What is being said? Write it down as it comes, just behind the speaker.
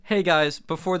Hey guys,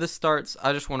 before this starts,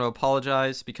 I just want to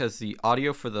apologize because the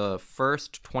audio for the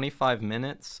first 25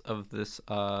 minutes of this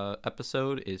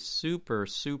episode is super,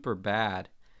 super bad.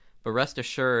 But rest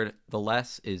assured, the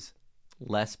less is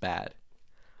less bad.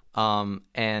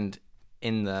 And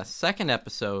in the second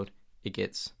episode, it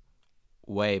gets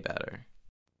way better.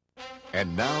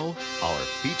 And now, our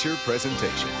feature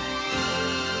presentation.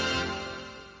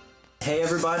 Hey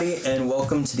everybody, and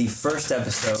welcome to the first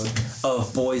episode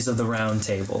of Boys of The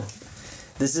Roundtable.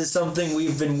 This is something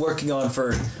we've been working on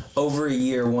for over a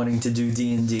year, wanting to do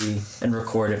D&D and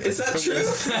record it. Is that true?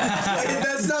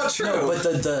 That's not true. No, but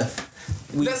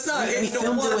we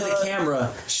filmed it with a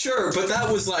camera. Sure, but that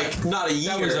was like not a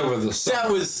year. That was over the summer.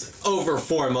 That was over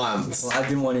 4 months. Well,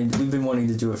 we've been wanting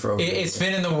to do it for over a year. It's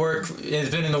been in the works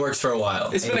for a while.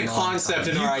 It's been a concept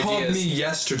in our ideas. You called me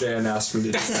yesterday and asked me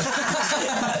to do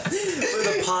that. For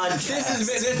the podcast.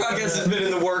 This podcast has been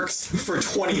in the works for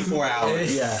 24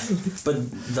 hours. Yeah, but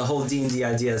the whole D&D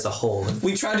idea as a whole.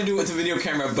 We tried to do it with a video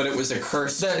camera, but it was a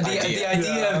cursed idea. The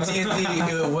idea of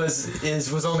D&D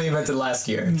was only invented last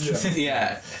year. Yeah.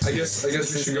 I guess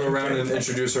we should go around and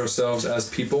introduce ourselves as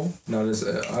people, not as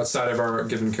outside of our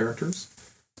given characters.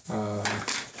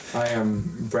 I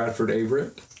am Bradford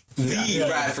Averett.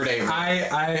 Bradford Averett.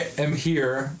 I am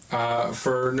here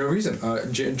for no reason.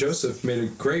 Joseph made a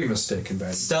grave mistake in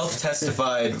bed.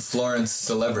 Self-testified Florence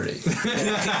celebrity.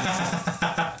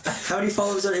 How many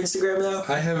followers on Instagram now?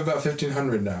 I have about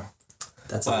 1,500 now.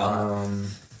 That's a lot.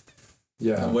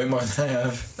 Yeah. Way more than I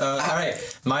have.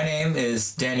 Alright, my name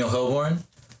is Daniel Hilborn.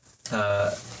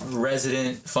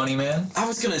 Resident funny man. I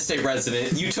was going to say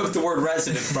resident. You took the word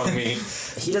resident from me.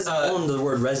 He doesn't own the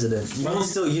word resident. You can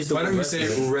still use the word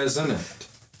resident. Why don't you say resonant?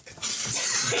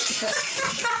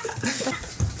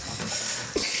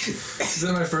 Is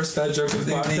that my first bad joke of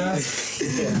the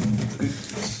podcast?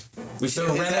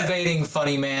 So renovating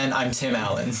funny man, I'm Tim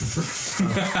Allen. Wait,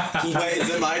 is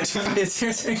it my turn? It's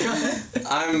your turn.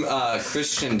 I'm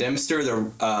Christian Dempster,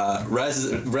 the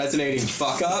resonating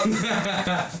fuck up.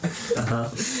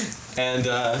 And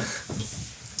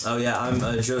oh yeah, I'm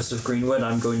Joseph Greenwood.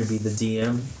 I'm going to be the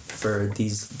DM for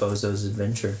these bozos'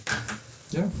 adventure.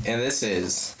 Yeah. And this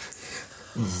is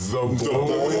The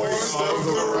Boys of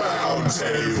the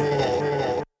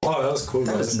Roundtable. Oh, that was cool.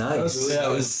 That was nice. That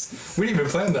was we didn't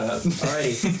even plan that.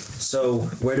 Alrighty, so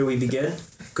where do we begin?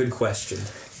 Good question.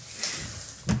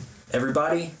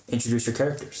 Everybody, introduce your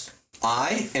characters.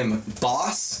 I am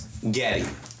Boss Getty.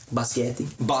 Baschetti.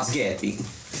 Boss Getty.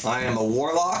 I am a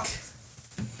warlock.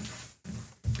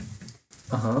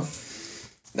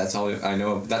 That's all I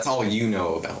know. That's all you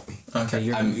know about me. Okay,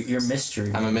 you're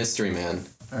mystery. I'm a mystery man.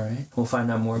 Alright, we'll find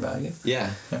out more about you.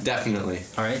 Yeah, definitely.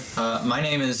 Alright, my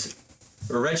name is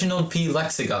Reginald P.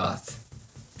 Lexigoth,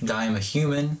 and I am a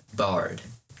human bard,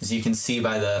 as you can see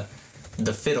by the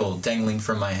fiddle dangling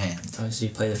from my hand. Oh, so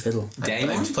you play the fiddle. I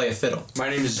play a fiddle. My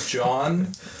name is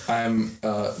John. I'm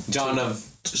John of...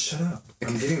 Shut up.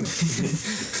 I'm getting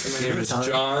my name is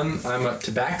John. I'm a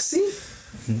tabaxi.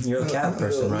 You're a cat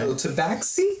person, right?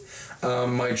 Tabaxi.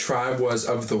 My tribe was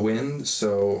of the wind,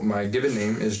 so my given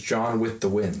name is John with the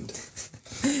wind.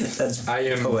 That's I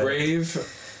am poetic. brave,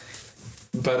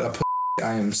 but a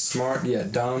I am smart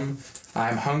yet dumb. I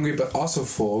am hungry but also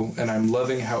full, and I'm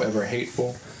loving however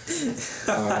hateful.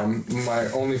 My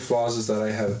only flaws is that I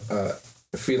have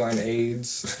feline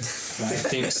AIDS, and I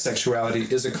think sexuality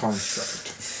is a construct.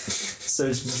 So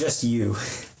it's just you.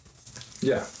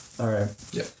 Yeah. Alright.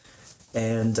 Yeah.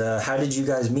 And how did you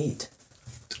guys meet?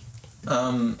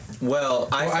 Well,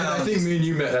 I think me and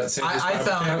you met at St. I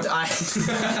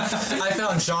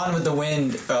found John with the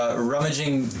wind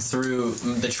rummaging through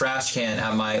the trash can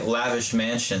at my lavish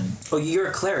mansion. Oh, you're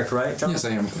a cleric, right, John? Yes,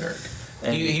 I am a cleric.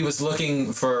 And He was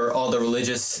looking for all the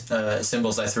religious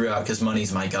symbols I threw out because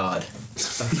money's my god.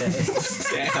 Okay.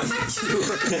 Damn.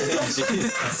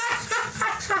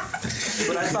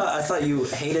 But I thought you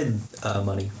hated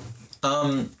money.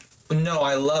 No,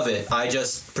 I love it. I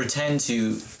just pretend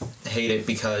to hate it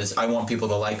because I want people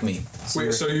to like me.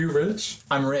 Wait, so you rich?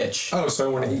 I'm rich. Oh, so I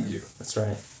want to eat you. That's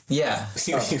right. Yeah.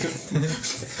 For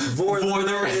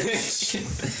the rich.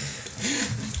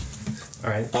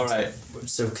 All right.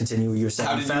 So continue. You were saying.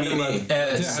 How did you meet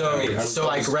me? So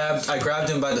I grabbed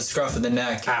him by the scruff of the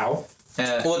neck. Ow.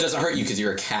 Well, it doesn't hurt you because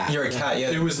you're a cat. You're a cat,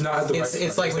 yeah. It was not the right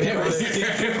It's like when He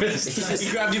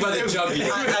grabbed you by the jugular.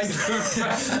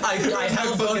 I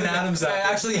held both. I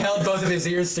actually held both of his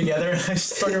ears together. I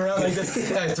just spun around like this.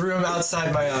 And I threw him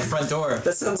outside my front door.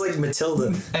 That sounds like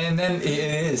Matilda. And then it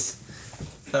is.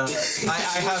 I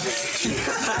have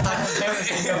parents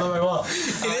hanging up on my wall.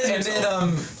 And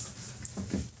then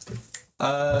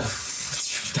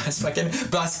That's fucking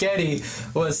Boschetti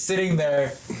was sitting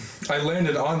there. I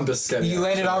landed on Biscotti. You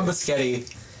landed on Boschetti.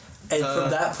 And from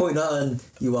that point on,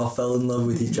 you all fell in love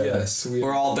with each other. Yes,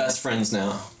 We're all best friends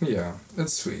now. Yeah,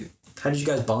 it's sweet. How did you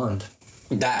guys bond?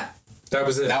 That That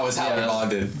was it. was how we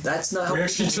bonded. That's not how We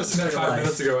actually just met 5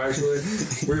 minutes ago.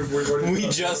 Actually, We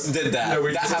just did that. Yeah,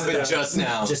 we that just happened did that. just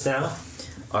now. Just now?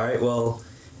 Alright, well,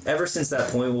 ever since that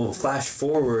point, we'll flash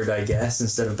forward, I guess,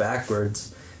 instead of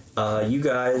backwards. You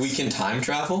guys... We can time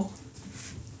travel?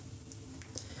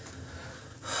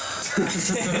 This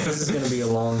is going to be a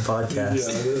long podcast.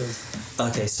 Yeah, it is.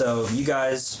 Okay, so you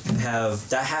guys have...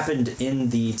 That happened in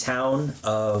the town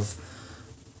of...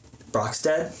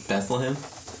 Brockstead? Bethlehem?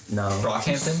 No.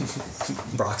 Brockhampton?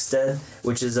 Brockstead,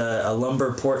 which is a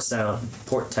lumber port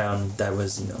town that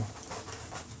was,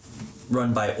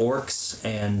 run by orcs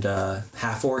and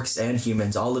half orcs and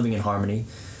humans, all living in harmony,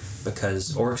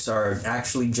 because orcs are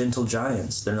actually gentle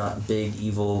giants. They're not big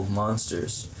evil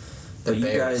monsters. But you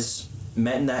bears. guys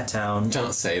met in that town.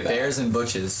 Don't say that. Bears and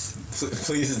butches.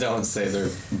 Please don't say they're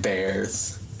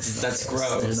bears. That's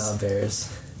gross. They're not bears.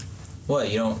 What,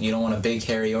 you don't want a big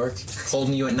hairy orc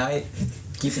holding you at night?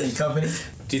 Keeping you company?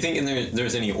 Do you think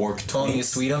there's any orc Calling you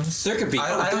twinks? sweetums? There could be.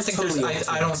 I don't think totally there's...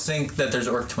 I don't think that there's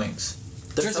orc twinks.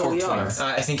 There There's totally orc are. twins.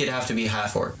 I think it'd have to be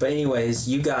half orc. But anyways,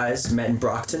 you guys met in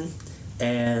Brockton,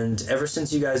 and ever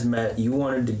since you guys met, you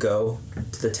wanted to go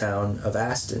to the town of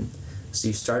Aston. So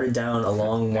you started down a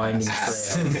long, winding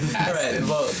trail. Alright,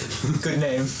 well, good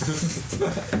name.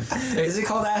 Is it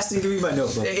called Aston? Give me my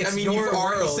notebook. It's I mean, your you've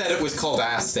already world. said it was called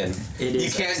Aston. It is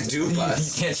You can't Aston. dupe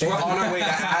us. You can't We're change on our way to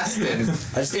Aston.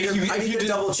 I need to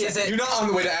double check. Is it- You're not on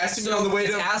the way to Aston. You're on the way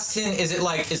Is to. Aston, is it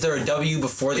like, is there a W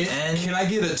before the N? Can I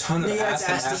get a ton of Yeah, it's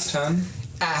ass and Aston. ass ton?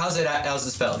 How's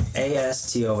it spelled?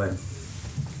 Aston.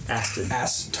 Aston.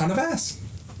 Ass, ton of ass.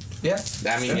 Yeah.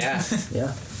 I mean, yeah.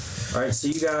 Yeah. All right. So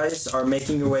you guys are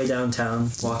making your way downtown,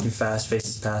 walking fast,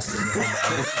 faces past.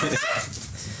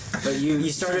 But you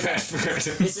started.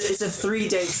 It's a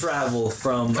 3-day travel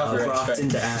from Copyright Brockton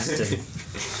to Aston.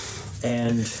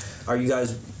 And are you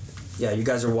guys? Yeah, you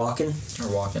guys are walking. Or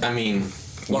walking. I mean,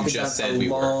 you Walking just down said a we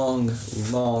were. long.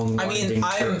 I mean, winding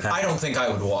dirt path. I don't think I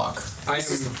would walk. I am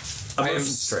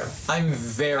Emotions trail. I'm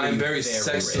very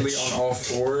sexily rich. on all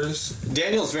fours.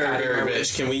 Daniel's very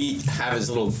rich. Can we have his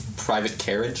little private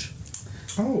carriage?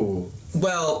 Oh.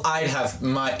 Well, I'd have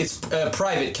it's a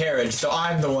private carriage, so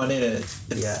I'm the one in it.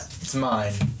 It's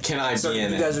mine. Can I So be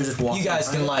in you it? guys are just walking. You guys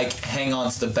can behind? hang on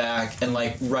to the back and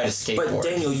ride a skateboard. But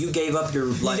Daniel, you gave up your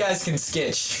life. You guys can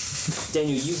sketch.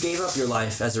 Daniel, you gave up your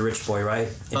life as a rich boy, right?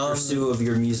 In pursuit of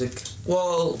your music.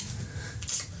 Well,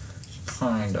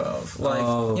 kind of. Like,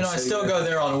 Oh, I so still go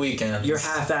there on weekends. You're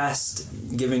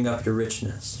half-assed giving up your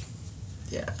richness.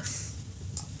 Yeah.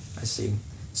 I see.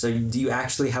 So do you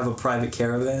actually have a private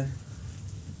caravan?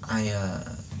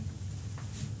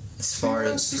 As far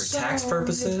as for tax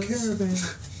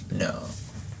purposes, no.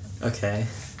 Okay.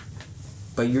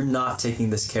 But you're not taking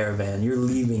this caravan. You're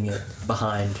leaving it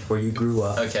behind where you grew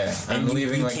up. Okay, I'm And you,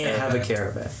 leaving you my can't have a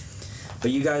caravan.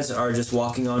 But you guys are just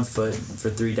walking on foot for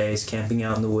 3 days, camping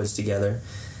out in the woods together.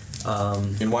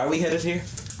 And why are we headed here?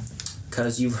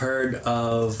 Because you've heard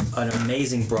of an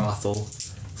amazing brothel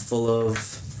full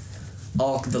of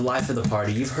all the life of the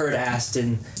party. You've heard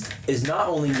Aston is not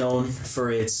only known for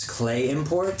its clay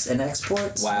imports and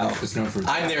exports. Wow. It's known for.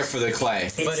 I'm there for the clay.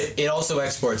 But it also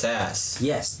exports ass.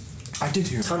 Yes, I did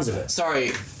hear. tons of it.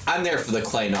 Sorry, I'm there for the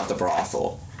clay, not the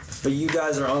brothel. But you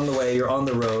guys are on the way, you're on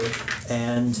the road,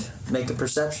 and make a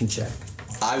perception check.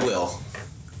 I will.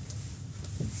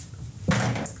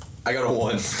 I got a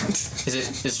 1.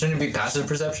 Shouldn't it be passive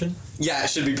perception? Yeah, it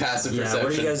should be passive Yeah, perception.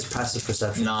 what are you guys' passive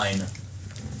perception? 9.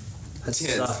 That 10.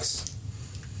 sucks.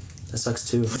 That sucks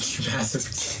too. What's your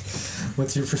passive?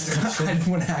 What's your perception? I don't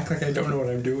want to act like I don't know what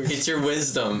I'm doing. It's your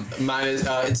wisdom. Minus,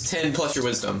 it's 10 plus your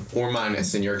wisdom. Or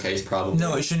minus, in your case, probably.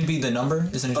 No, it shouldn't be the number,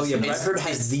 isn't it? Oh just yeah, the number? Bradford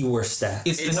has the worst stat.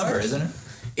 It's the It's- number, isn't it?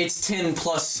 It's 10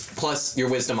 plus your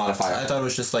wisdom modifier. I thought it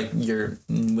was just like your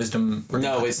wisdom.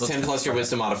 No, it's 10 plus your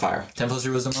wisdom modifier. 10 plus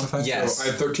your wisdom modifier? Yes. I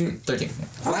have 13. 13.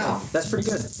 Wow. That's pretty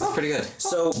good. Pretty good.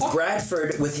 So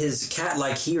Bradford, with his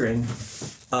cat-like hearing,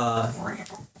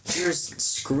 hears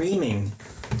screaming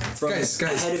from Guys.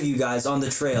 ahead of you guys on the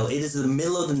trail. It is the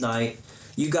middle of the night.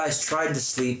 You guys tried to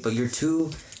sleep, but you're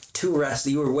too restless.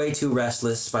 You were way too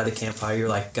restless by the campfire. You're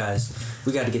like, guys,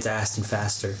 we got to get to Aston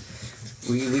faster.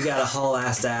 We got to haul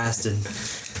ass to Aston.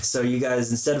 So you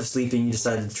guys, instead of sleeping, you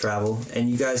decided to travel, and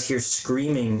you guys hear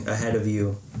screaming ahead of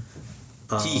you.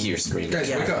 He hears screaming. Guys,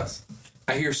 Yeah. wake up!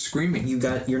 I hear screaming.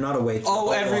 You're not awake. Oh, You're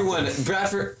all everyone. walking.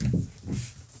 Bradford.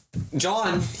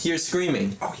 John hears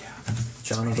screaming. Oh yeah.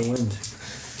 John of the Wind.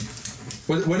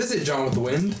 What is it, John with the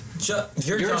wind?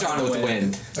 You're John with the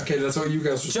wind. Okay, that's what you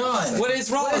guys were John. What is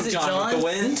wrong with John with the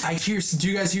wind? I hear. Do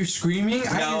you guys hear screaming?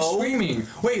 I hear screaming.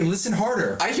 Wait, listen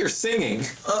harder. I hear singing.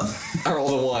 I roll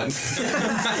the one.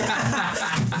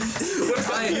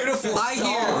 What a beautiful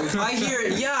song.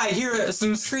 I hear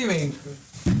some screaming.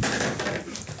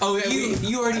 Oh, yeah,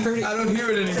 You already heard it. I don't hear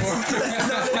it anymore.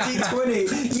 D20.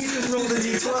 You just rolled a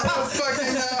D20. Oh,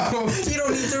 fucking no. You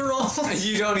don't need to roll.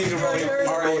 You don't need to roll. You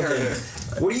already heard it.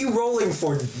 What are you rolling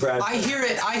for, Brad? I hear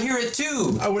it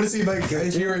too. I want to see if I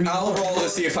hear it. I'll roll to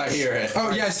see if I hear it. Oh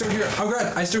yeah, I still hear it. Oh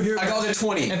god, I still hear it. I got a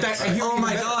 20. In fact, I hear it. Oh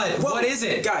my god, Whoa, what is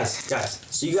it? Guys.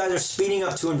 So you guys are speeding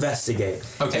up to investigate.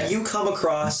 Okay. And you come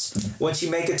across, once you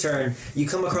make a turn, you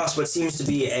come across what seems to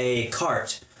be a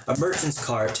cart, a merchant's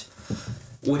cart,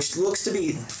 which looks to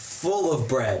be full of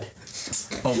bread.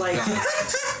 Oh Like, my god.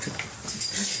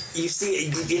 you see,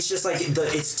 it's just like,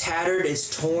 it's tattered, it's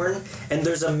torn, and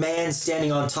there's a man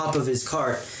standing on top of his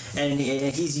cart, and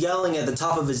he's yelling at the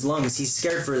top of his lungs. He's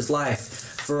scared for his life.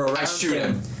 I shoot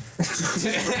him.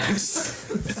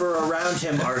 For around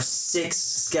him are 6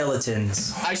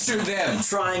 skeletons I shoot them.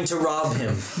 trying to rob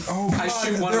him. Oh god, I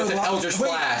shoot one with an Eldritch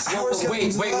Blast.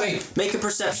 Wait. Make a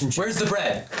perception check. Where's the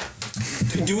bread?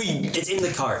 It's in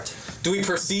the cart. Do we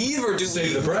perceive or do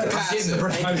we the bread. passive? It's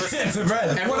the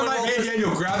bread. One of my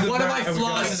Daniel, grab the One of bread my and we go.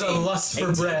 flaws is a lust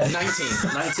for bread. 19.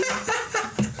 19?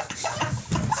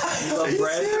 You love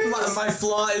bread? My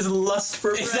flaw is lust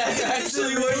for bread. Is that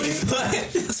actually what you put?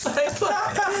 That's what I put.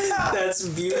 That's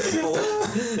beautiful.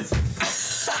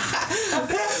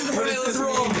 Alright, let's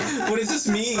roll. What does this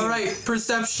mean? Alright,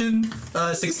 perception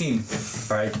 16.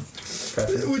 Alright.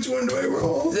 Which one do I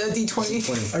roll? The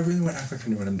D20. I really want to act like I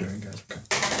know what I'm doing, guys. Okay.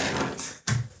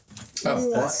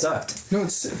 Oh, that sucked. No,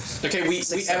 it's 6. Okay, we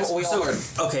all learned.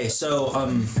 Okay, so,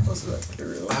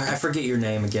 I forget your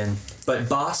name again, but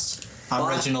Boss... I'm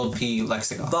Reginald P.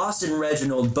 Lexigoff. Boss and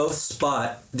Reginald both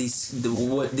spot these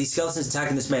skeletons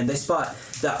attacking this man. They spot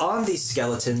that on these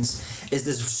skeletons is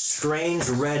this strange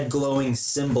red glowing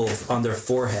symbol on their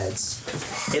foreheads.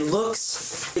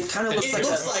 It kind of looks It like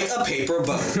looks like a paper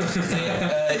boat.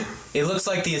 It looks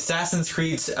like the Assassin's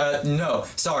Creed. No,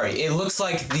 sorry. It looks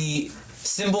like the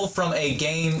symbol from a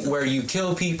game where you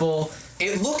kill people.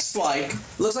 It looks like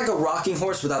a rocking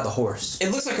horse without the horse.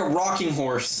 a rocking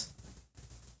horse.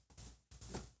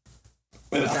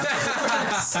 It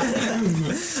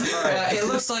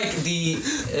looks like the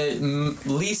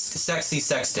least sexy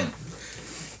sextant.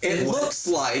 It looks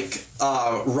like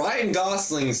Ryan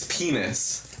Gosling's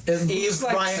penis. Is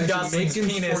Ryan Gosling's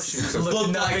penis look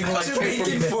nothing like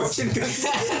Jamaican fortune cookie.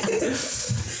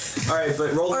 Alright,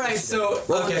 but roll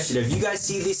initiative. You guys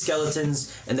see these skeletons,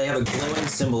 and they have a glowing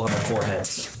symbol on their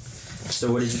foreheads.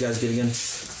 So what did you guys get again?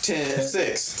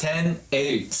 6. 10,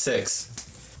 8, 6.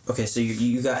 Okay, so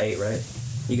you got 8, right?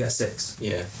 You got 6.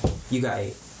 Yeah. You got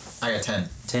 8. I got 10.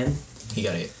 10? He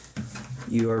got 8.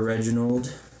 You are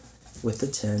Reginald with the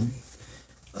 10.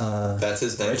 That's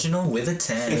his name. Reginald with a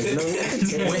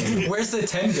 10. Where's the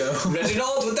 10 go?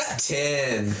 Reginald with that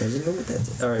 10. Reginald with that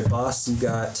 10. Alright, Boss, you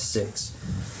got 6.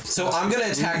 So I'm gonna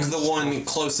attack the one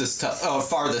closest to,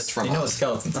 farthest from You know what us.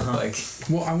 skeletons look like.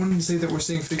 Well, I wanted to say that we're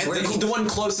seeing figures. And the one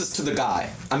closest to the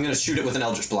guy. I'm gonna shoot it with an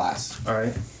Eldritch Blast.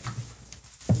 Alright.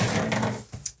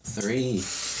 3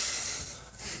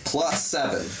 plus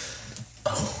 7.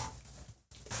 Oh.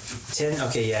 10.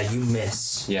 Okay, yeah, you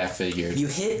miss. Yeah, figured. You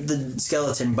hit the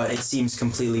skeleton, but it seems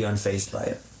completely unfazed by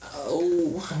it.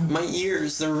 Oh, my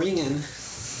ears, they're ringing.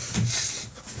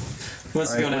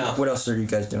 What's going on? What else are you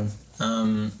guys doing?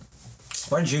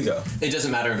 Where did you go? It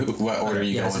doesn't matter what order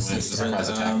you go in when it's a surprise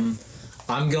attack.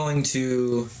 I'm going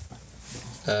to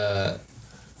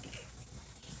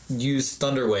use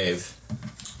Thunder Wave.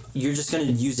 You're just gonna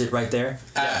use it right there?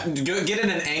 Get in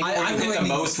an angle where you hit the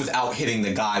most without hitting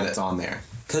the guy that's on there.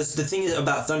 Because the thing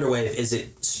about Thunder Wave is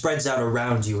it spreads out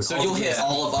around you. So you'll hit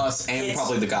all of us and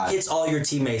probably the guy. Hits all your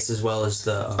teammates as well as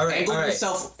the... Angle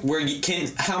yourself where you can...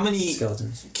 How many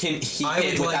skeletons can he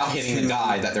hit without hitting the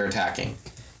guy that they're attacking?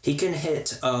 He can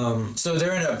hit... So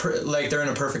they're in a they're in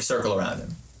a perfect circle around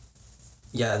him.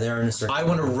 Yeah, they're in a circle. I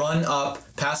want to run up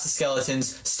past the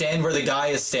skeletons, stand where the guy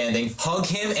is standing, hug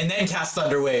him, and then cast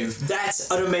Thunder Wave. That's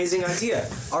an amazing idea.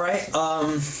 All right.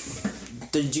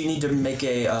 Did you need to make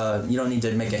a? You don't need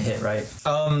to make a hit, right?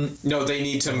 No, they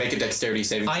need to make a dexterity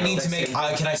saving throw. I need to make.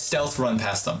 Can I stealth run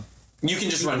past them? You can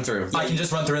just run through. I can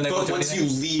just run through and they won't do once anything?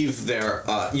 you leave there,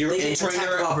 you're They entering attack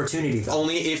their of opportunity though.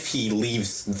 only if he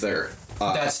leaves there.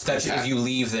 That's if you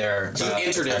leave there. He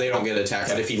entered it, they don't get attacked.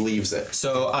 But if he leaves it,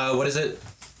 So what is it?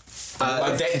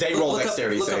 They roll Look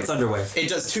dexterity up saving. Thunderwave. It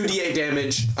does 2d8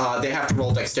 damage. They have to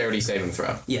roll dexterity saving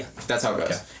throw. Yeah. That's how it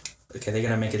goes. Okay, they're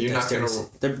gonna make it. You're not dexterity.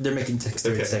 gonna- They're making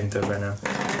dexterity Okay. saving throws right now.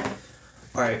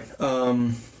 All right.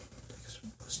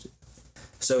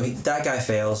 So that guy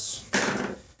fails.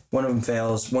 One of them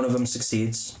fails. One of them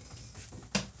succeeds.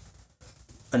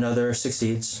 Another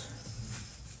succeeds.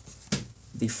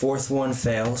 The fourth one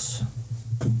fails.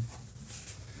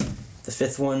 The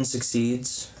fifth one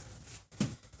succeeds.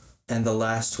 And the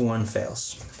last one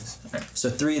fails. So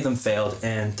 3 of them failed,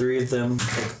 and 3 of them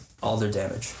took all their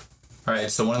damage. All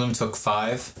right, so one of them took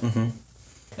 5,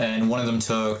 and one of them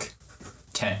took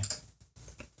 10.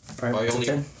 All right, Oh, you so only-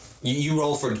 10? You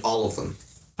roll for all of them.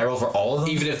 I roll for all of them.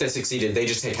 Even if they succeeded, they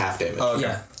just take half damage. Oh,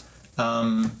 okay.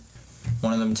 Yeah.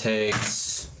 One of them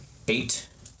takes 8,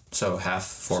 so half.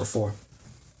 4. So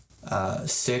 4.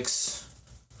 6,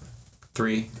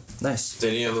 3. Nice.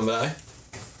 Did any of them die?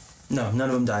 No, none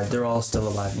of them died. They're all still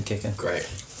alive and kicking. Great.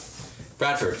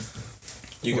 Bradford,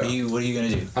 you What go. are you gonna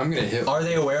do? I'm gonna hit. Are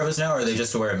they aware of us now, or are they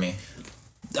just aware of me?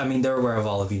 I mean, they're aware of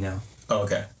all of you now. Oh,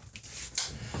 okay.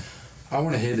 I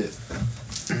want to hit it.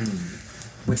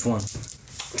 Which one?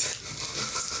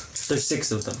 There's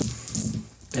 6 of them.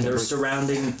 And they're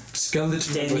surrounding...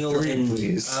 Skeleton Daniel number 3, and-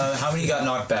 please. How many got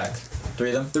knocked back? 3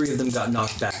 of them? 3 of them got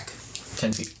knocked back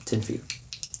 10 feet. 10 feet.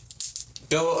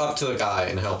 Go up to the guy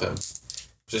and help him.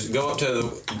 Just go up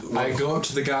to I go up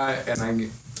to the guy and I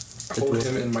hold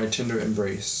him in my tender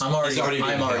embrace. I'm already already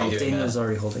doing Daniel's that.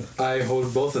 already holding. I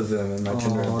hold both of them in my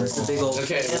tender Oh, embrace. it's a big old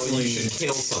Okay, well you family. should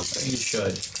kill something. You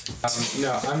should.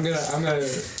 No, I'm gonna.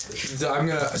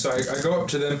 So I go up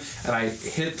to them and I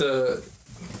hit the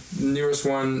nearest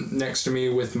one next to me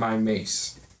with my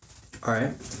mace.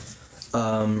 Alright.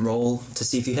 Roll to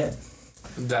see if you hit.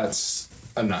 That's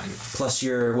a 9. Plus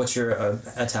what's your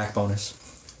attack bonus?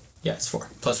 Yeah, it's 4.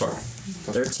 Plus 4.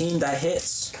 13, that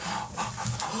hits.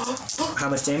 How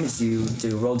much damage do you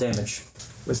do? Roll damage.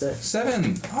 What's that?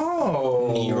 7.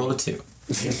 Oh. You rolled a 2. No,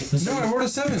 I rolled a You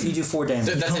 7. do 4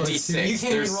 damage. That's a You d6.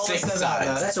 can't There's even roll a 6 7 sides. on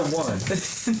that. That's a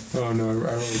 1. Oh no, I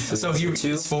rolled a 2. So you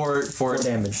 2? 4 4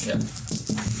 damage. Yeah.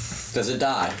 Does it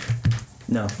die?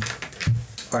 No.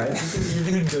 Alright. You're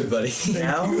doing good, buddy.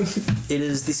 Now, it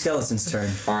is the skeleton's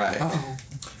turn. Alright.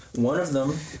 One of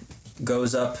them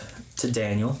goes up to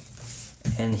Daniel,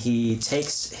 and he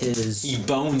takes his... He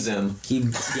bones him. You're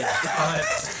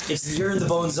in the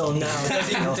bone zone now.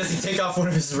 Daniel. Does he take off one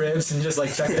of his ribs and just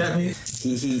like chuck it at me?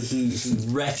 He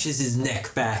wrenches his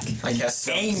neck back. I cast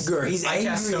Anger. He's I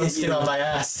cast angry stone at skin you. on my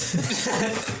ass.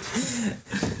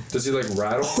 Does he like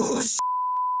rattle? Oh,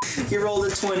 he rolled a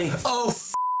 20. Oh,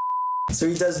 So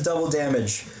he does double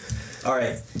damage.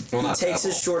 Alright. Well, He not takes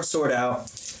double. his short sword out.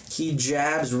 He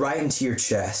jabs right into your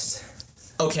chest.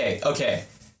 Okay.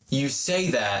 You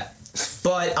say that,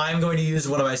 but I'm going to use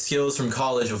one of my skills from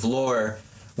College of Lore,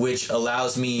 which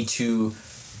allows me to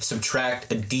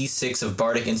subtract a d6 of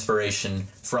Bardic Inspiration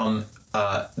from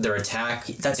their attack,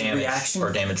 That's a damage, reaction?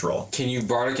 or damage roll. Can you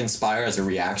Bardic Inspire as a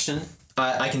reaction?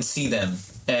 I can see them,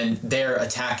 and they're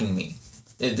attacking me.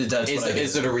 That's Is what I do.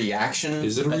 it a reaction?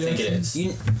 Is it a I reaction? think it is.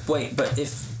 Wait, but if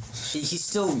he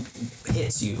still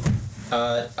hits you,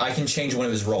 I can change one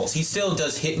of his rolls. He still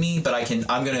does hit me, but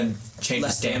I'm gonna change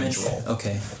less his damage roll.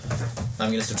 Okay. I'm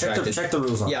gonna subtract it. Check the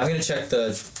rules on Yeah, I'm gonna check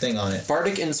the thing on it.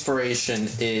 Bardic Inspiration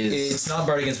is... It's not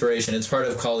Bardic Inspiration. It's part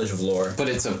of College of Lore. But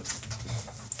it's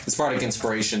Bardic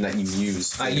Inspiration that you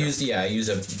use. I use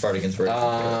a Bardic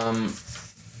Inspiration.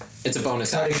 It's a bonus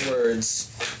Cutting action.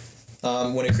 words.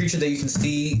 When a creature that you can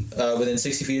see within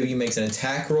 60 feet of you makes an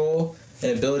attack roll,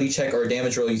 an ability check, or a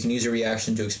damage roll, you can use your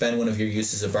reaction to expend one of your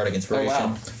uses of Bardic Inspiration. Oh,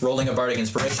 wow. Rolling a Bardic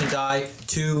Inspiration die,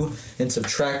 2, and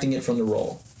subtracting it from the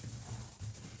roll.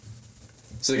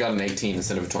 So they got an 18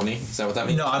 instead of a 20? Is that what that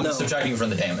means? No, I'm No. subtracting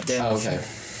from the damage. Oh, okay.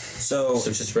 So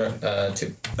So just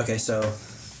 2. okay, so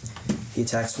he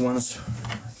attacks once,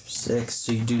 6.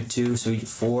 So you do 2. So you do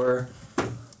 4.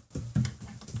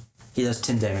 He does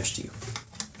 10 damage to you.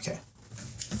 Okay.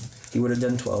 He would have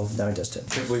done 12. Now he does 10. I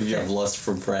can't believe you have lust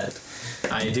for bread.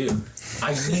 I do.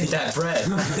 I need that bread.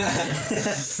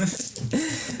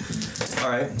 All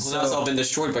right. Well, So now it's all been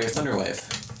destroyed by a thunder wave.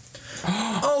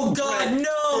 Oh God,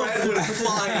 no! Bread was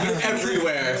flying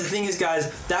everywhere. the thing is,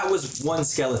 guys, that was one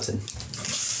skeleton.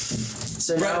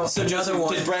 So now Bread, so another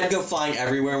one. did bread go flying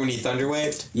everywhere when he thunder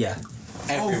waved? Yeah.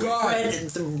 Everywhere.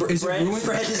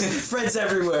 Bread's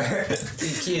everywhere.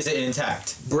 Is it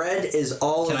intact? Bread is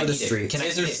all Can I over the eat it? street. Can I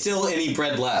Is there eat it? still any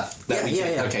bread left? Yeah,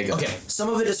 yeah. Okay, good. Okay. Some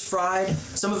of it is fried,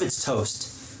 some of it's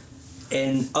toast.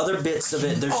 And other bits of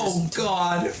it, there's Oh just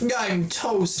God, I'm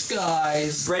toast,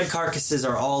 guys. bread carcasses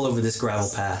are all over this gravel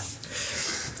path.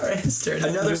 Alright, his turn.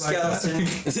 Another skeleton.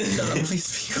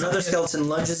 Please be Another skeleton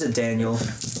lunges at Daniel,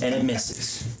 and it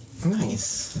misses.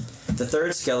 nice. The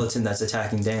third skeleton that's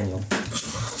attacking Daniel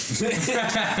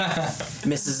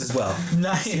misses as well.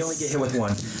 Nice. So you only get hit with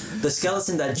one. The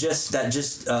skeleton that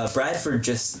Bradford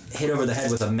just hit over the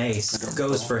head with a mace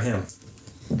goes for him.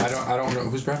 I don't know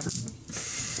who's Bradford.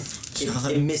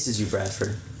 It misses you,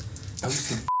 Bradford. I was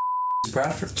just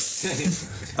Bradford.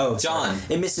 Oh, John.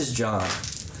 Sorry. It misses John.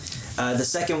 The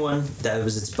second one that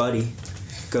was its buddy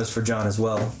goes for John as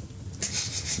well.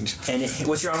 And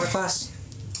what's your armor class?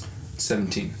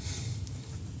 17.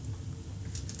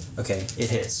 Okay, it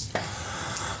hits.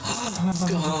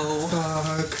 Go.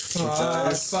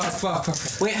 Fuck.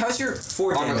 Wait, how's your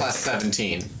 4 armor damage. class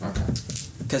 17? Okay.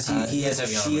 Because he has a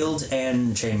heavy armor. shield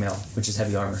and chainmail, which is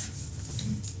heavy armor.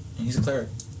 He's a cleric.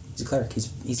 He's a cleric.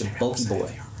 He's a bulky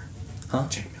boy. Huh?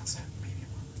 Chainmail's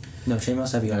No,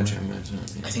 chainmail's heavy armor.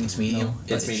 I think it's medium.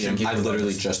 It's medium. I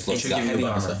literally just looked It's it up. heavy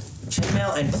armor.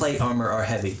 Chainmail and plate armor are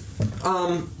heavy.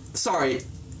 Sorry.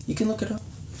 You can look it up.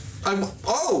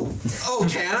 Oh,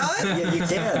 can I? Yeah, you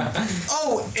can.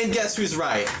 Oh, and guess who's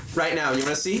right? Right now, you want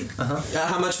to see? Uh-huh.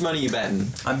 How much money you betting?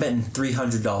 I'm betting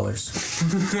 $300.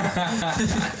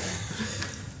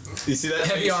 You see that?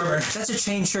 Heavy armor. That's a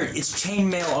chain shirt. It's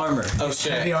chainmail armor. Oh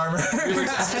shit. Heavy armor. We were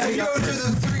just You go to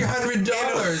the $300.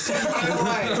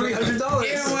 $300.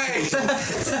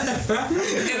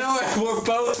 In a way, we're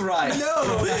both right. No,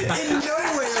 in no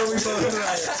way are we both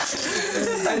right.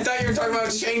 I thought you were talking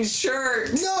about change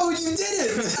shirt. No, you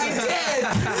didn't. I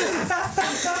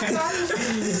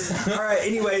did. All right.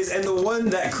 Anyways, and the one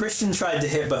that Christian tried to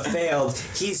hit but failed,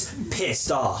 he's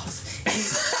pissed off.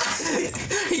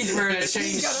 He's wearing a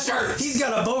change shirt. He's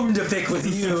got a bone to pick with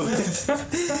you.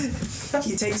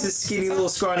 He takes his skinny little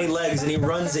scrawny legs and he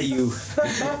runs at you.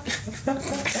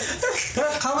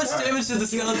 How much damage did the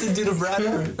skeleton do to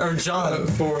Brad or John?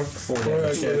 4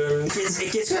 damage.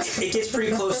 It gets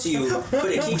pretty close to you, but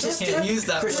it keeps its Can't use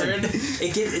that Christian, word.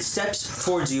 it steps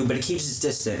towards you, but it keeps its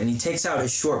distant, and he takes out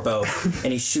his short bow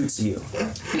and he shoots you.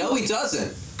 No, he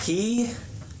doesn't.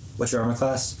 What's your armor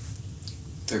class?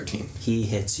 13. He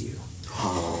hits you.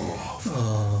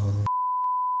 Oh.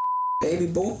 Baby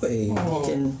boy.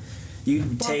 You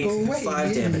take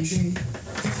 5 damage.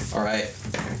 All right.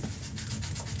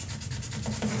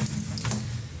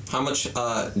 How much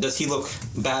does he look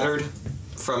battered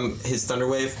from his thunder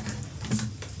wave?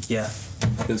 Yeah.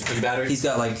 It's pretty battered. He's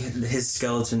got like his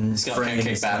skeleton He's got frame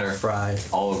pancake is batter. fried.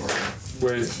 all over.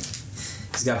 Wait.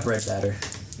 He's got bread batter.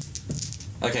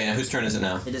 Okay, now whose turn is it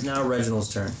now? It is now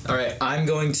Reginald's turn. Alright, I'm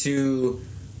going to.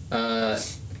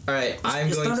 Is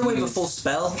Thunder Wave a full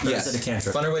spell? Or Yes. is it a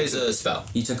cantrip? Thunder Wave is a spell.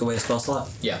 You took away a spell slot?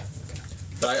 Yeah.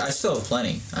 But I still have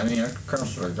plenty. I mean, our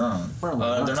curls are gone.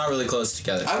 They're not really close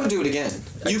together. I would do it again.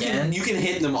 You Again? can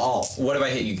hit them all. What if I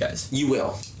hit you guys? You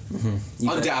will.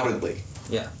 You Undoubtedly.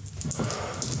 Yeah.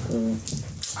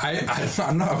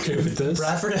 I'm not okay with this.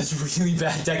 Bradford has really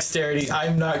bad dexterity.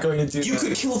 I'm not going to do You that.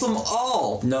 could kill them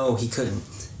all. No, he couldn't.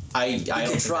 I He don't could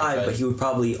think try, I could. but he would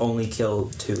probably only kill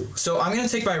 2. So I'm going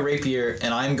to take my rapier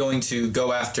and I'm going to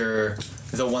go after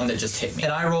the one that just hit me.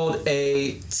 And I rolled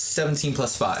a 17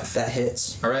 plus 5. That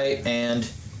hits. Alright, and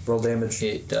Roll damage.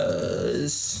 it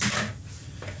does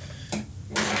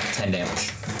 10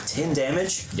 damage. 10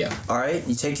 damage? Yeah. Alright,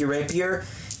 you take your rapier,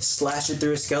 slash it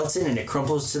through a skeleton, and it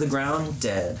crumples to the ground,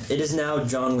 dead. It is now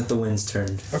John with the Wind's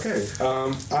turn. Okay,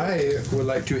 I would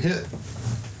like to hit.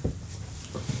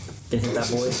 Can hit that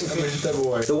boy? I'm gonna hit that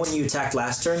boy. The one you attacked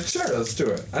last turn? Sure, let's do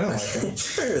it. I don't like him.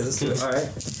 Sure, let's do it. Alright.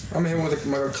 I'm hitting with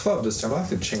my club this time. I like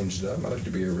to change it up. I like to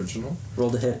be original.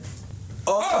 Roll to hit.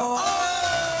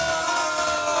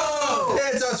 Oh!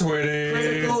 It's a 20!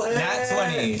 Critical hit! Nat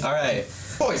 20. Alright.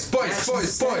 Boys!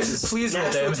 Please roll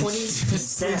Natural damage. 20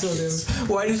 smashes.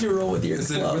 Why did you roll with your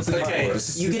club? What's the Okay,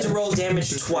 D4? You get to roll damage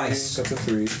That's a twice. That's a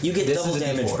 3. You get This double is a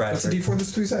damage, D4. That's a Bradford. D4.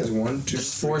 There's 3 sides. 1, 2,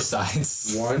 There's 4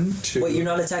 sides. 1, 2. Wait, you're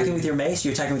not attacking with your mace?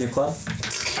 You're attacking with your club?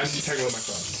 I'm attacking with my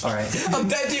club. Alright.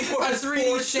 That D4 has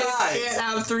 4 sides. Can't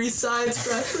have 3 sides,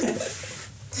 Bradford.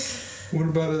 What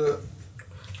about a...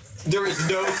 There is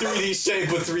no 3D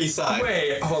shape with 3 sides.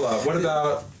 Wait, hold on.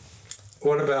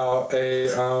 What about a,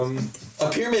 A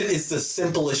pyramid is the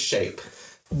simplest shape.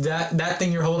 That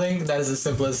thing you're holding, that is the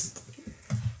simplest.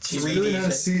 Is it really not a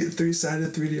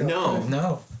 3-sided 3D No.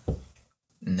 No.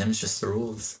 And them's just the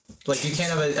rules. Like, you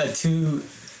can't have a 2...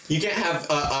 You can't have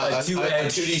a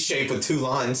two-edge. 2D shape with 2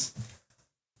 lines.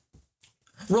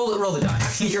 Roll the die.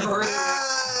 You're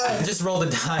Just roll the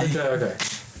die. Okay.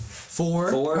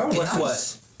 4. 4 Oh, plus nice.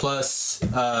 what? Plus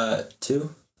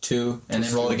 2? 2, and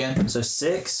then roll it again. So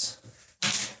 6.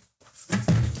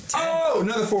 Oh,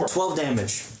 another 4. 12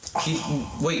 damage.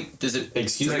 Wait, does it...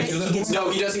 Excuse me? He gets- No,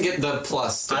 he doesn't get the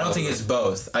plus. I don't think it's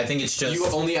both. I think it's just... You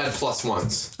only add plus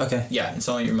once. Okay. Yeah, it's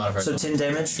only your modifier. So 10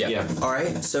 damage? Yeah.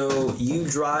 Alright, so you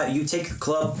take your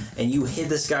club and you hit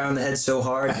this guy on the head so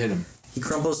hard. I hit him. He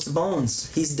crumples to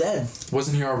bones. He's dead.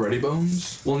 Wasn't he already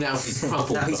bones? Well, now he's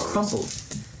crumpled. Now he's bones. crumpled.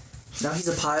 Now he's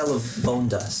a pile of bone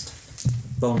dust.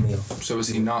 Bone meal. So is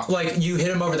he not? Like, you hit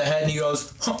him over the head and he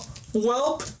goes, huh,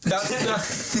 welp.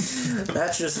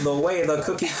 That's just the way the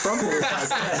cookie crumbles, I guess.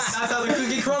 That's how the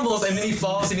cookie crumbles, and then he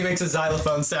falls and he makes a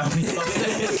xylophone sound.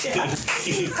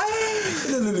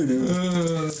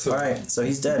 Alright, so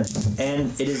he's dead.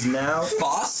 And it is now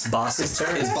boss's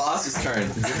turn. It's boss's turn.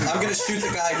 I'm gonna shoot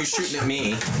the guy who's shooting at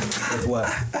me With what?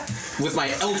 with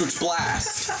my Eldritch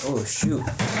Blast. Oh, shoot.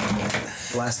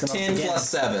 Blast him up 10 again. plus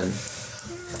 7.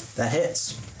 That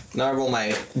hits. Now I roll my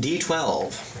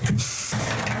D12.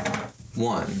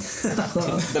 1.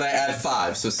 But I add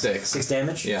 5, so 6. 6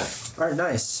 damage? Yeah. Alright,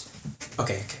 nice.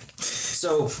 Okay.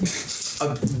 So,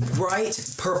 a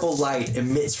bright purple light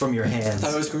emits from your hands. I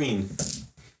thought it was green.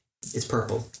 It's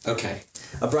purple. Okay.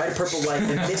 A bright purple light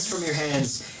emits from your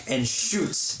hands and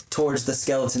shoots towards the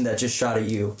skeleton that just shot at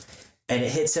you. And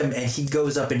it hits him, and he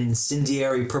goes up an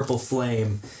incendiary purple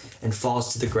flame and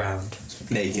falls to the ground.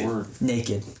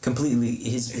 Naked. Completely.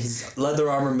 His leather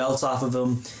armor melts off of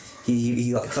him.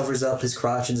 He covers up his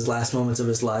crotch in his last moments of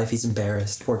his life. He's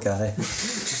embarrassed. Poor guy.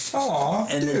 Aw,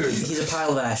 And then he's a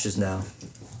pile of ashes now.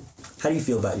 How do you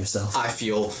feel about yourself? I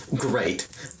feel great.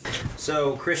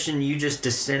 So, Christian, you just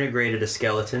disintegrated a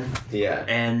skeleton. Yeah.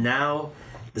 And now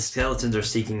the skeletons are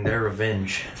seeking their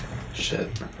revenge. Shit.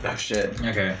 Oh, shit.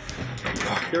 Okay.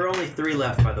 There are only 3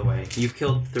 left, by the way. You've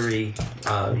killed 3.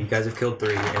 You guys have killed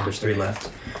 3, and there's 3 left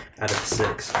out of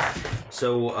 6.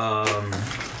 So,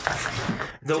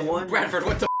 the one... Bradford,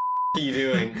 what the are you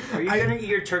doing? Are you gonna eat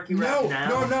your turkey wrap now?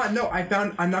 No.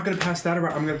 I'm not gonna pass that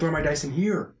around. I'm gonna throw my dice in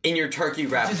here. In your turkey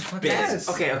wrap bit. Yes.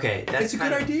 Okay. That's It's a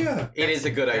good idea. It is a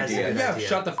good That's a idea. good Yeah, idea.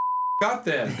 shut the up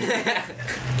then.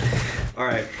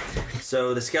 Alright.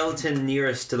 So, the skeleton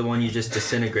nearest to the one you just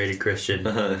disintegrated,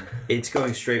 Christian, it's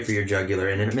going straight for your jugular,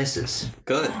 and it misses.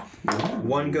 Good.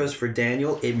 One goes for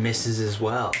Daniel, it misses as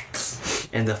well.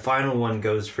 And the final one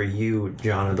goes for you,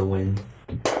 John of the Wind.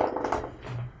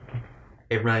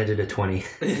 It landed a 20.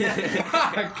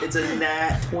 It's a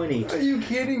nat 20. Are you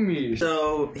kidding me?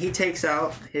 So he takes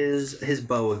out his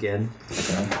bow again,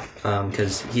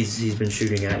 because he's been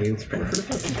shooting at you,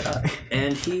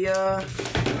 and he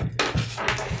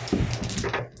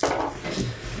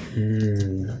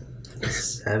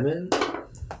 7.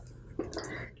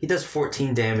 He does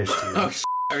 14 damage to you. Oh,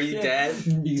 are you dead?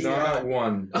 He's not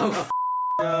 1. Oh,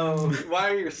 No, why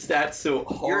are your stats so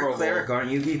horrible? you're a cleric, aren't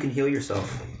you? You can heal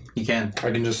yourself. You can.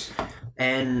 I can just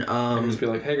And be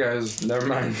like, hey guys, never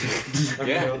mind.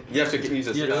 Yeah, you have to use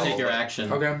a You spell. have to take your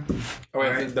action. Okay. Oh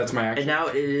wait, I think that's my and action. now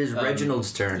it is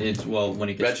Reginald's turn. It's, well, when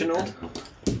he gets... Reginald?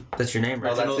 That's your name,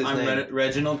 Oh, that's Reginald. his I'm name.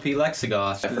 Reginald P.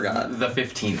 Lexigoth. I forgot. The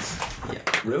 15th.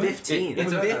 Really? 15.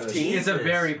 It's a 15? It's a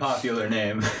very popular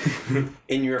name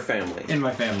In your family. in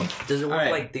my family. Does it work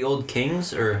Alright. like the old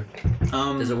kings, or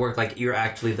does it work like you're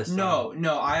actually the son?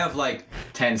 No, I have like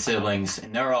 10 siblings,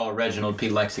 and they're all Reginald P.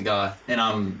 Lexigoth, and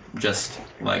I'm just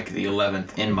like the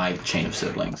 11th in my chain of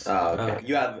siblings. Oh, okay.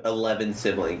 You have 11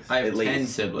 siblings. I have at 10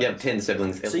 least. siblings. You have 10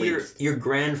 siblings at So least. your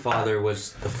grandfather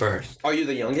was the first, Are you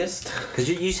the youngest? because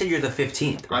you said you're the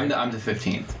 15th, right? I'm the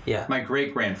 15th. Yeah. My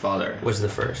great grandfather was the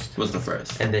first, was the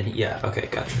first. and then okay,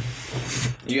 gotcha.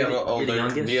 Do you have You're the older?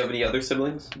 youngest? Do you have any other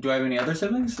siblings? Do I have any other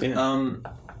siblings? Yeah.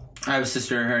 I have a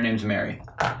sister. Her name's Mary.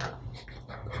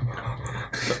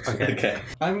 Okay.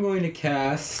 I'm going to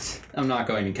cast. I'm not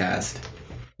going to cast.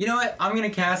 You know what? I'm going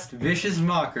to cast Vicious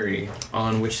Mockery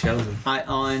On which skeleton?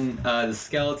 on the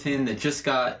skeleton that just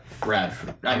got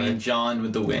Bradford. I mean, John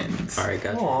with the winds. All right,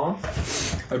 gotcha. Aw.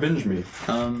 Avenge me.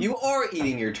 You are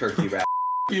eating your turkey wrap.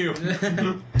 You.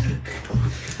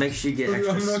 Make sure you get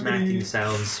extra smacking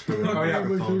sounds for the Oh yeah.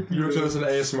 microphone. You want to listen to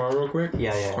ASMR real quick?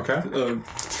 Yeah. Okay.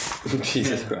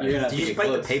 Jesus Christ. You're gonna have Did you to just bite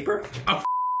the close. paper?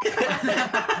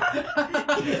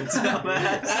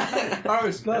 Dumbass. Oh,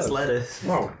 it's That's lettuce.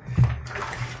 Wow.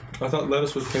 I thought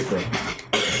lettuce was paper.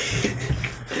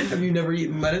 Have you never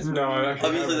eaten lettuce? No, I actually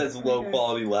Obviously, that's low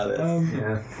quality lettuce.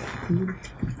 Yeah. You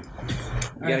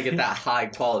gotta get that high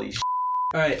quality.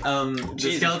 Alright, the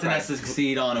Jesus skeleton Christ. has to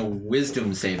succeed on a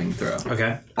wisdom saving throw.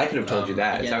 Okay. I could have told you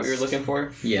that. Is that what you're looking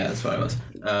for? Yeah, that's what I was.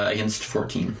 Against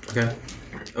 14. Okay.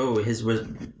 Oh, his was.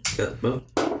 Oh.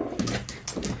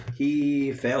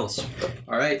 He fails.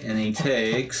 Alright, and he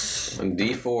takes... On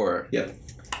D4. Yep.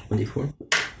 1d4.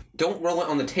 Don't roll it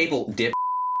on the table, dip.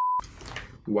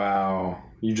 Wow.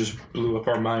 You just blew up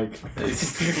our mic.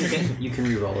 You can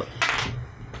re-roll it.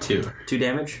 2. 2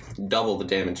 damage? Double the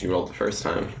damage you rolled the first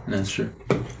time. That's true.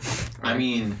 I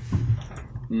mean,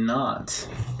 not.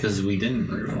 Because we didn't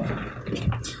reroll.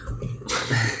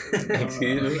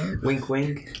 Excuse me? Wink,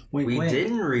 wink. Wink, we wink.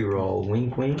 didn't re-roll.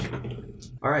 Wink, wink.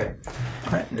 Alright.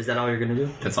 Is that all you're going to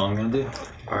do? That's all I'm going to do.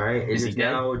 Alright. It Is he is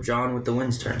dead? now John with the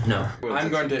wind's turn. No. I'm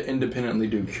going to independently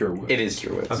do Cure Wounds. It is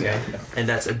Cure Wounds. Okay. And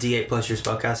that's a D8 plus your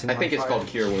spellcasting I think it's called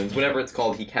Cure Wounds. Whatever it's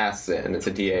called, he casts it, and it's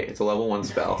a D8. It's a level 1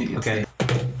 spell. Okay.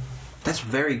 That's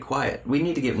very quiet. We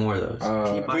need to get more of those.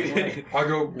 Can you buy more? I'll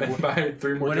go and buy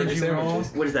 3 more What did turkey you roll?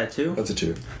 sandwiches. What is that, 2? That's a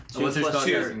 2. So what's your plus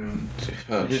spell?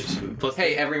 Oh, Plus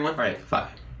hey, everyone. Alright, 5.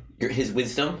 His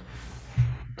wisdom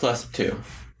plus 2.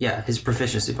 Yeah, his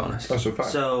proficiency bonus. Oh, so 5.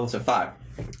 So, So 5.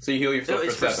 So you heal yourself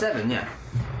it's for for 7. 7, yeah.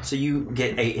 So you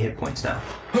get 8 hit points now.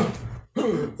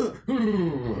 Good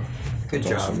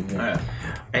job. Awesome. Alright.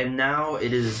 And now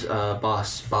it is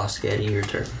Boss Getty, your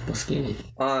turn.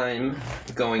 I'm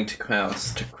going to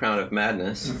cast Crown of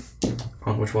Madness.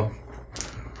 On which one?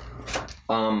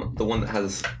 The one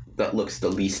that looks the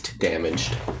least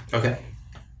damaged. Okay.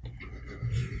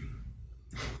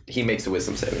 He makes a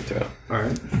wisdom saving throw.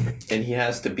 Alright. And he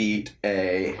has to beat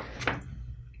a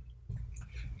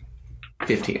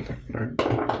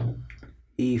 15.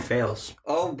 He fails.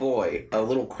 Oh boy, a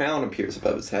little crown appears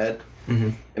above his head. Mm-hmm.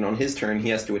 And on his turn, he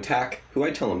has to attack who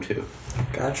I tell him to.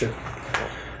 Gotcha.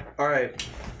 Alright.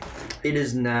 It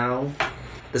is now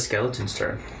the skeleton's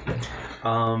turn.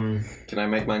 Can I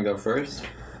make mine go first?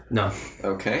 No.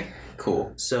 Okay,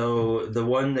 cool. So the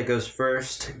one that goes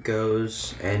first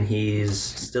goes, and he's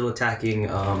still attacking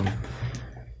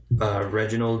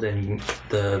Reginald and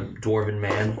the dwarven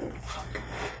man.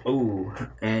 Oh,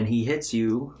 and he hits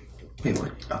you. Wait,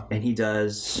 what? Oh. And he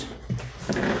does.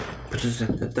 Does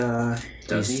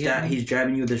he hit me? He's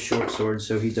jabbing you with his short sword,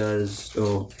 so he does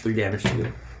 3 damage to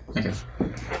you. Okay.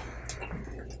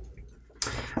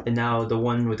 And now the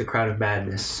one with the Crown of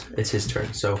Madness, it's his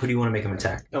turn. So who do you want to make him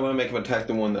attack? I want to make him attack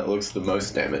the one that looks the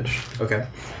most damaged. Okay.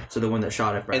 So the one that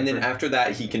shot at Bradford. And then after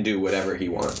that, he can do whatever he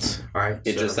wants. Alright.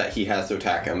 It's just that he has to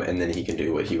attack him, and then he can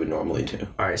do what he would normally do.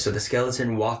 Alright, so the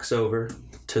skeleton walks over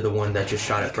to the one that just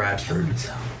shot at Bradford,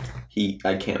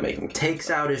 I can't make him. takes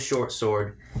out his short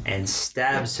sword, and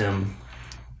stabs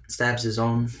his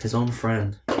own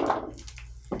friend.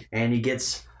 And he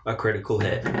gets a critical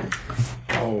hit.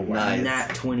 Oh, wow. Nice. Nat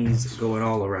 20s going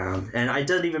all around. And it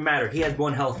doesn't even matter. He had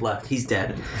 1 health left. He's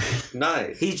dead.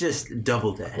 Nice. He's just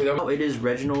double dead. Oh, it is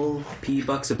Reginald P.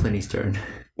 Buxaplenny's turn.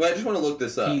 Well, I just want to look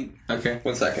this up. Okay.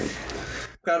 1 second.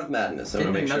 Crown of Madness. I want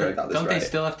to make sure I got this Don't right. they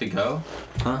still have to go?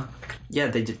 Huh? Yeah,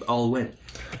 they did all went.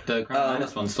 The Crown of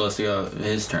Madness one still has to go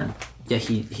his turn. Yeah,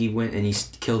 he went and he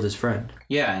killed his friend.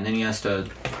 Yeah, and then he has to...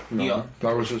 No,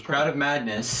 that was his Crown of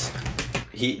Madness...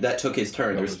 That took his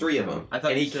turn. There's 3 of them. I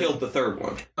thought and he you said- killed the 3rd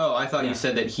one. Oh, I thought you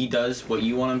said that he does what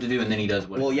you want him to do, and then he does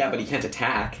what... Well, yeah, but he can't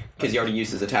attack because he already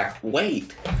used his attack.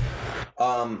 Wait.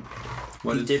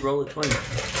 What He is, did roll a 20.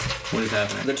 what is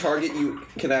happening? The target you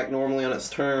can act normally on its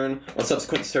turn. On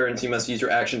subsequent turns, you must use your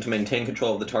action to maintain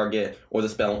control of the target, or the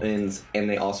spell ends. And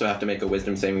they also have to make a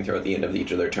Wisdom saving throw at the end of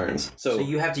each of their turns. So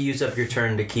you have to use up your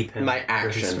turn to keep him my for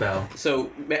action. his spell.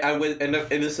 So and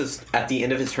this is at the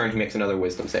end of his turn. He makes another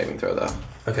Wisdom saving throw, though.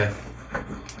 Okay.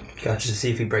 Gotcha. To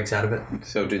see if he breaks out of it.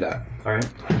 So do that. All right.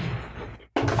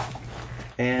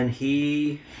 And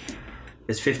he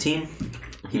is 15.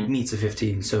 He meets a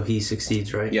 15, so he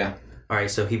succeeds, right? Yeah, All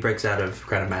right. So he breaks out of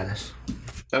Crown of Madness.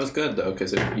 that was good though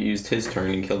because he used his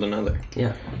turn and killed another.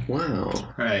 Yeah. Wow.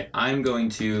 Alright, I'm going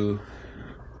to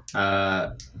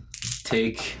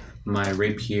take my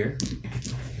rapier.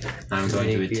 I'm going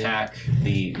to Rapier. attack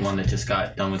the one that just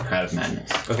got done with Crown of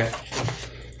Madness. Okay.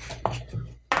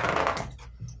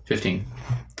 15.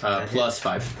 Plus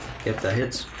 5. Yep, that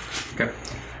hits. Okay.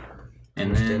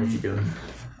 And What damage you then doing?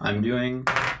 I'm doing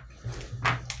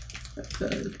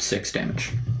 6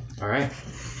 damage. All right.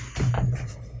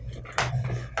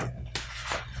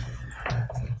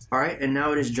 All right, and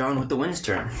now it is John with the wind's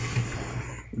turn.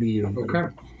 What are you doing?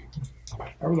 Okay.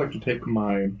 I would like to take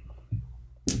my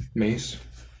mace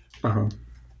Uh-huh.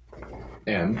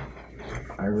 and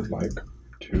I would like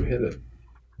to hit it.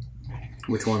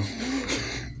 Which one?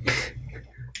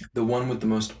 The one with the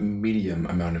most medium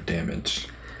amount of damage.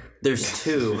 There's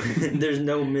 2. There's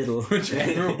no middle.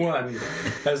 Whichever one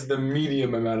has the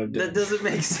medium amount of That damage. doesn't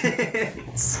make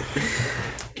sense.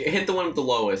 Hit the one with the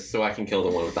lowest so I can kill the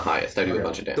one with the highest. I do a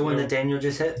bunch of damage. The one that Daniel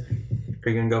just hit? Are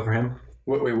you gonna go for him?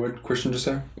 Wait, what did Christian just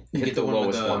say? You Hit the one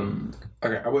with lowest one.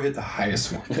 Okay, I will hit the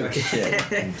highest one.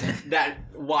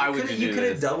 Why would you do You could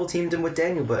have this? double teamed him with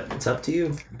Daniel, but it's up to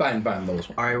you. Fine, lowest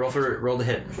one. All right, roll to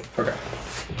hit. Okay.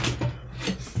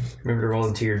 Remember to roll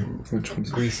into your Which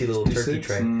one's greasy little turkey D6?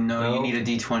 tray. No, you need a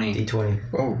D20. D20.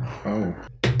 Oh.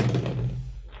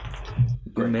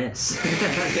 Good miss.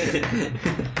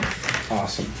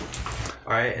 Awesome.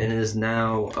 All right, and it is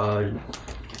now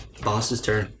boss's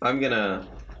turn. I'm gonna,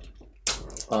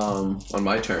 on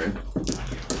my turn.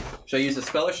 Should I use a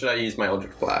spell or should I use my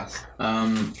Eldritch Blast?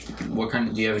 What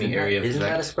kind? Do you have any area of Isn't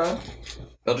that a effect? spell?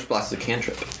 Eldritch Blast is a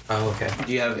cantrip. Oh, okay.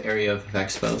 Do you have area of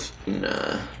effect spells?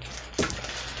 Nah.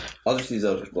 I'll just use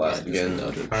Eldritch Blast again.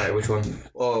 All right, which one?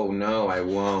 Oh no, I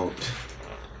won't.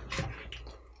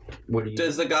 What do you?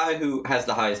 Does the guy who has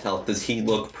the highest health, does he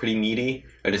look pretty meaty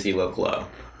or does he look low?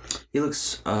 He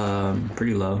looks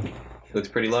pretty low. He looks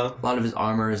pretty low? A lot of his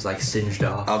armor is like singed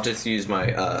off I'll just use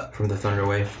my, from the thunder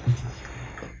wave.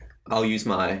 I'll use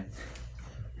my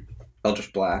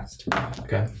Eldritch Blast.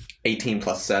 Okay. 18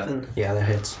 plus 7. Yeah, that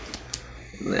hits.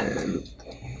 And then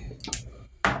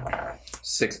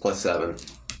 6 plus 7.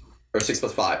 Or 6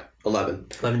 plus 5. 11.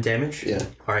 11 damage? Yeah.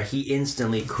 All right, he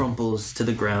instantly crumples to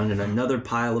the ground in another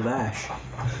pile of ash.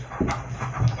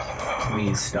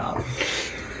 Please stop.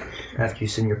 After you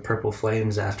send your purple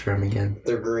flames after him again.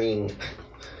 They're green.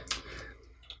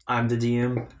 I'm the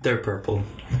DM. They're purple.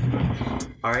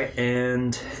 All right,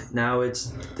 and now it's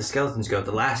the skeletons go.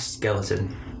 The last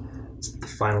skeleton. It's the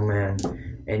final man.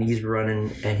 And he's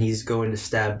running, and he's going to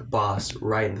stab boss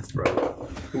right in the throat.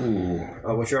 Ooh.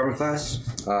 What's your armor class?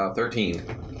 13.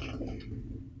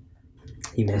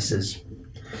 He misses.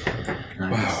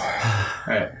 Nice.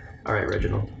 Alright. All right,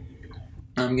 Reginald.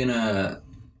 I'm gonna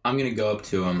go up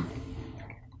to him,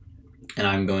 and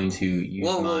I'm going to use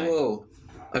Whoa.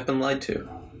 I've been lied to.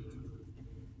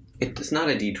 It's not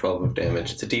a d12 of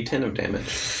damage, it's a d10 of damage.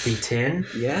 D10?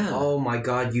 Yeah. Oh my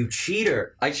god, you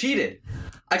cheater. I cheated.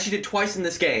 I cheated twice in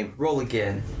this game. Roll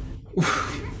again.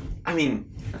 I mean,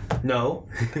 No.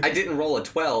 I didn't roll a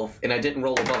 12, and I didn't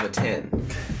roll above a 10.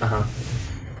 Uh-huh.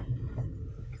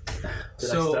 Did I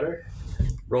So- stutter?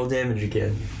 Roll damage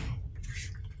again.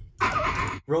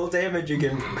 Roll damage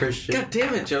again, Christian. God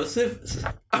damn it, Joseph.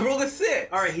 I rolled a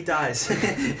 6. Alright, he dies.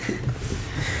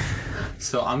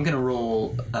 So I'm gonna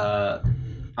roll. I'm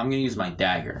gonna use my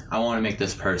dagger. I want to make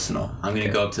this personal. I'm gonna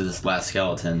go up to this last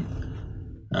skeleton,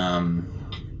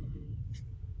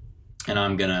 and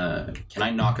I'm gonna. Can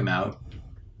I knock him out?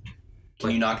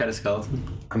 Can you knock out a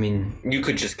skeleton? I mean, You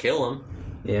could just kill him.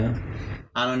 yeah.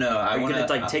 I don't know. Are you wanna,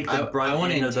 gonna take the brunt I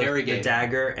want to end of the interrogate.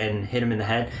 dagger and hit him in the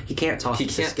head? He can't talk He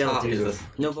to can't the skeleton. talk.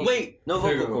 No vocal, Wait. no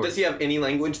vocal cords. Does he have any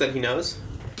language that he knows?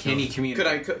 Can he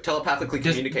communicate? Could I telepathically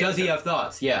communicate? Does he with him? have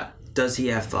thoughts? Yeah. Does he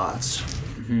have thoughts?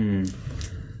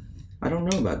 I don't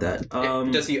know about that.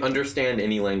 Does he understand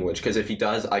any language? Because if he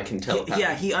does, I can telepathically.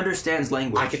 Yeah, he understands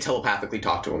language. I could telepathically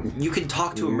talk to him. You can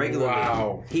talk to him regularly.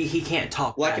 Wow. He can't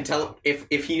talk. Well, I back. can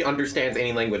if he understands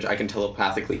any language, I can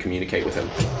telepathically communicate with him.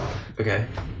 Okay.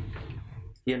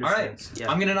 He All right. understands.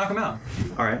 Yeah. I'm gonna knock him out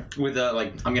All right. with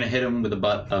I'm gonna hit him with the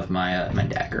butt of my my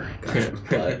dagger.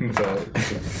 But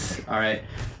All right.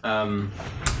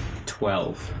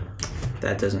 12.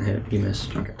 That doesn't hit. You miss.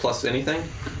 Okay. Plus anything?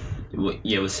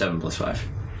 Yeah, it was 7 plus 5.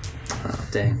 Oh,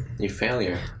 dang. You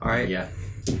failure. All right. Yeah.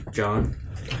 John.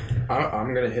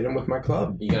 I'm gonna hit him with my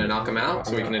club. You gonna knock him out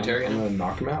so we can interrogate I'm him? gonna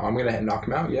knock him out. I'm gonna knock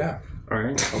him out. Yeah. All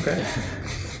right. Okay.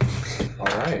 All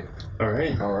right. All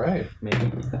right. All right.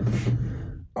 Maybe.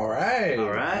 All right. All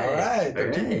right. All right.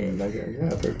 13. All right. Yeah,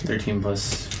 13. 13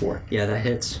 plus 4. Yeah, that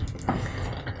hits.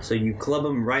 So you club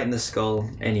him right in the skull,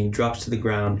 and he drops to the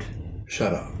ground.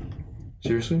 Shut up.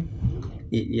 Seriously?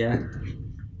 Yeah.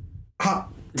 Ha!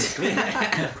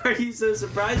 Are you so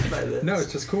surprised by this? No,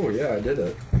 it's just cool. Yeah, I did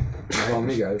it. It's on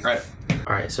me, guys. All right.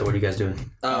 All right. So what are you guys doing?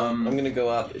 I'm gonna go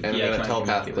up and Yeah, I'm gonna try and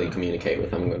telepathically communicate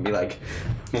with him. I'm gonna be like,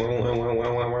 You're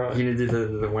gonna do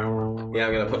the yeah,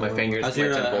 I'm gonna put my fingers How's to my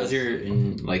your temples.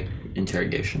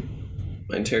 interrogation?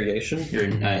 Interrogation? Your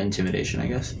intimidation, I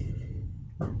guess.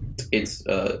 It's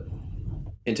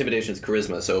intimidation's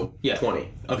charisma, so Yeah. 20.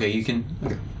 Okay, you can.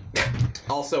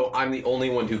 Also, I'm the only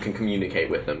one who can communicate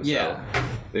with him. Yeah. So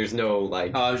there's no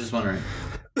like Oh, I was just wondering.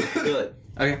 good.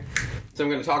 Okay. So I'm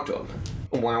gonna talk to him.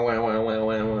 Wow.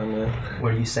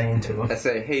 What are you saying to him? I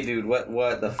say, hey dude, what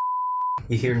the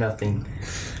You hear nothing.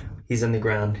 He's on the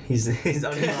ground. He's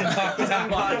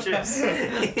unconscious.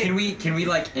 Can we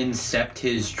like incept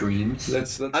his dreams?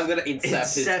 Let's I'm gonna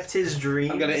Accept his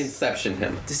dreams. I'm gonna inception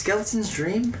him. The skeleton's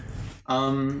dream?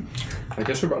 I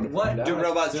guess we're about to What? find out. Do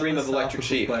robots dream of electric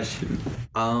sheep? Question.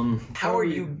 How are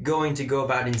you going to go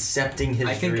about incepting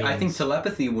his dreams? I think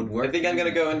telepathy would work. I think I'm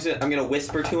gonna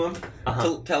whisper to him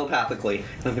telepathically.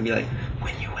 I'm gonna be like,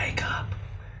 when you wake up,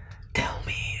 tell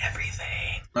me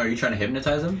everything. Are you trying to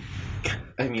hypnotize him?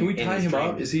 I mean, Can we tie him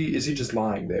up? Is he just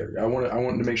lying there? I want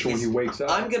to make sure when he wakes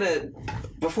up.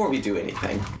 Before we do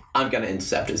anything, I'm gonna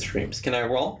incept his dreams. Can I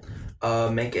roll?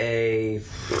 Make a...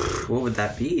 What would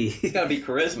that be? It's gotta be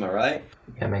charisma, right?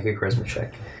 Yeah, make a charisma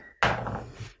check.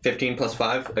 15 plus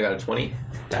 5, I got a 20.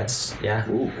 That's... Yeah.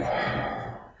 Ooh.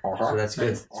 So that's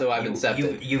good. So I've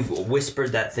incepted. You've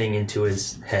whispered that thing into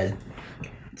his head.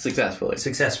 Successfully.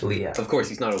 Successfully, yeah. Of course,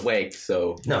 he's not awake,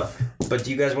 so... No, but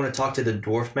do you guys want to talk to the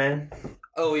dwarf man?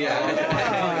 Oh, yeah.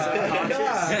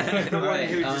 The one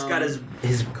who just got his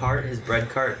bread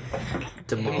cart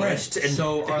demolished and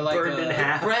burned in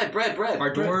half. Bread.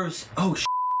 Are dwarves... Oh,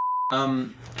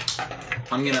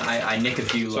 I nick a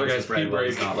few loaves of bread while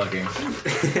he's not looking.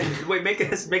 Wait, make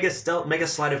a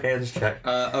sleight of hands check.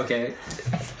 Okay.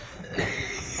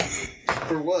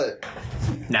 For what?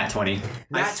 Nat 20.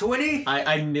 Nat 20?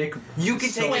 I nick... You can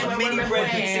take as many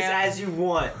bread pieces as you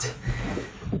want.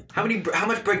 How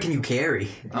much bread can you carry?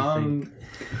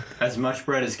 As much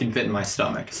bread as can fit in my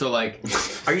stomach. So, like...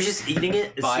 Are you just eating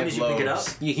it as soon as you pick it up?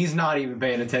 He's not even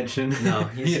paying attention. No,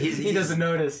 he doesn't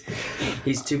notice.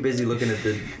 He's too busy looking at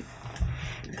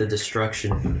the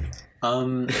destruction.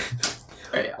 Are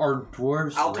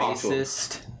dwarves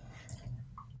racist?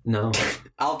 No.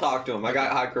 I'll talk to him. I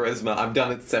got high charisma. I'm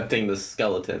done accepting the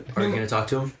skeleton. Are you gonna talk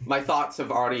to him? My thoughts have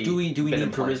already. Do we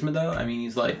need charisma though? I mean,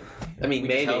 he's like. I mean,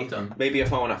 maybe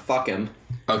if I want to fuck him.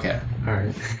 Okay. All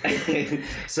right.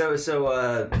 So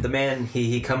the man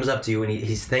he comes up to you and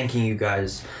he's thanking you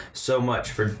guys so much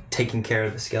for taking care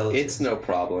of the skeleton. It's no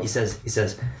problem. He says,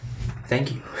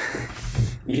 "Thank you."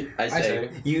 I say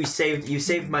you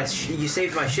saved my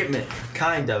shipment,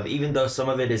 kind of, even though some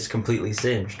of it is completely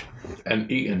singed.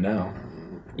 And eaten now.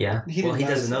 Yeah. He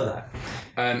doesn't know that.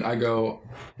 And I go,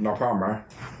 no problem,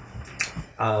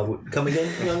 man. Come again,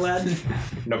 young lad?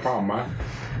 No problem,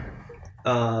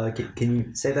 man. Can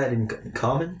you say that in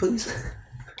common, please?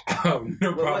 Oh,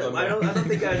 no problem. I don't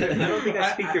think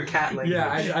I speak your cat language. Yeah,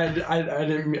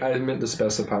 I meant to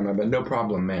specify my bad. No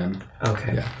problem, man.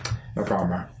 Okay. Yeah, no problem,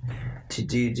 man.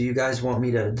 Do you guys want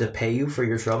me to pay you for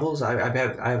your troubles? I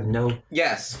have no.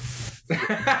 yes.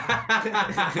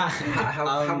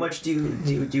 How much do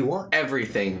you want?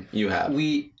 Everything you have.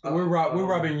 We're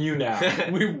robbing you now.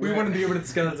 we want to be able to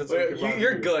skeletons.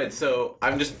 You're good, so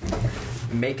I'm just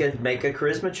make a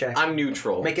charisma check. I'm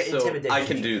neutral. Make an intimidation. I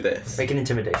can do this. Make an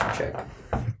intimidation check.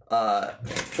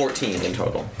 14 in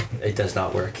total. It does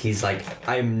not work. He's like,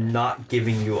 I'm not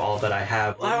giving you all that I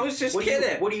have. I was just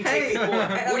kidding. What do you take me for?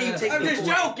 What do you take I'm me just for?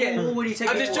 joking. What do you take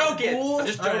I'm me just for? joking. I'm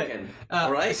just joking.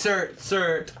 All right, Sir.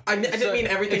 I didn't mean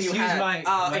everything you had. My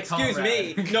excuse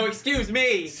comrade. me. No, excuse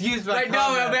me. Excuse my Right, no,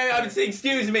 comrade. I'm saying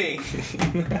excuse me.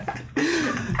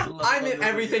 I meant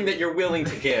everything that you're willing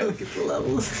to give.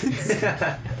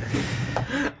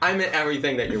 I meant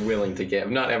everything that you're willing to give,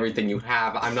 not everything you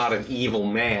have. I'm not an evil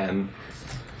man.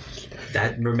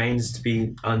 That remains to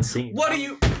be unseen. What are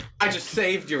you? I just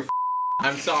saved your.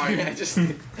 I'm sorry. I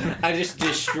just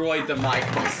destroyed the mic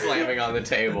by slamming on the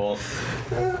table.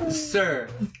 Sir,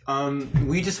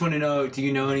 we just want to know, do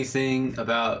you know anything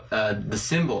about the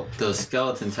symbol those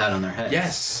skeletons had on their heads?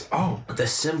 Yes. Oh. The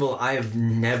symbol, I've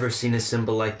never seen a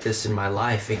symbol like this in my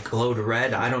life. It glowed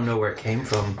red. I don't know where it came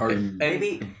from.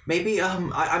 Maybe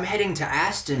I'm heading to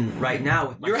Aston right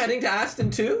now. With You're heading to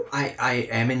Aston too? I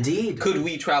am indeed. Could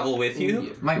we travel with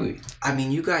you? Might we? I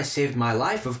mean, you guys saved my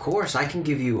life, of course. I can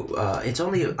give you, it's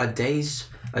only a day's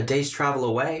travel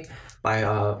away by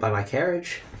my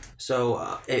carriage.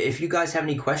 So if you guys have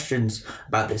any questions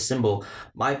about this symbol,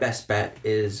 my best bet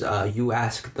is you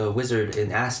ask the wizard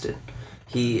in Aston.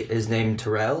 He is named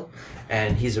Terrell,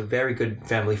 and he's a very good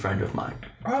family friend of mine.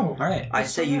 Oh, all right. I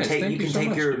say you can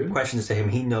take your questions to him.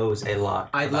 He knows a lot.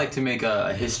 I'd like to make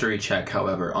a history check,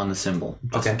 however, on the symbol.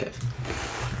 Okay.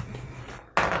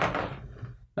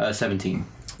 17.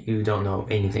 You don't know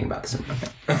anything about the symbol.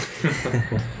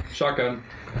 Okay. Shotgun.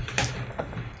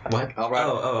 What? I'll write.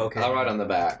 Oh, okay. I'll write on the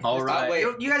back. All right. Wait.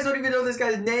 You guys don't even know this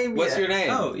guy's name What's yet. your name?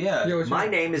 Oh, yeah. My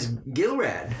name is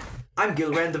Gilrad. I'm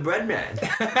Gilrad the Bread Man.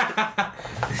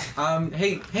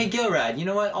 Hey, Gilrad, you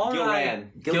know what? All right.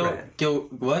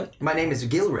 Gilrad. What? My name is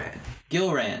Gilrad.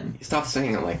 Gilran. Stop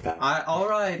saying it like that. All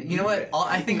right. You know what?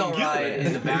 I think I'll ride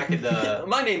in the back of the...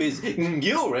 My name is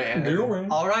Gilran.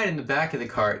 I'll ride in the back of the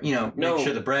cart, No, make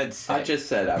sure the bread's safe. I just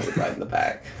said I would ride in the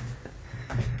back.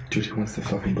 Dude, he wants the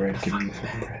fucking bread. Give him the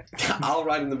fucking bread. I'll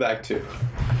ride in the back too.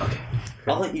 Okay.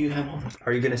 I'll let you have one.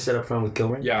 Are you gonna sit up front with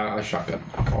Gilran? Yeah, I shotgun.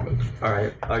 I called it. All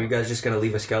right. Are you guys just gonna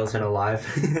leave a skeleton alive?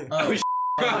 Oh,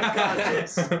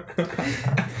 unconscious.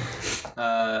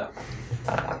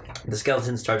 The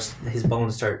skeleton starts. His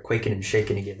bones start quaking and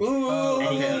shaking again. Ooh.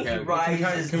 And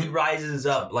he rises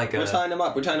up like We're tying him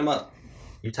up. We're tying him up.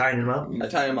 You tying him up? I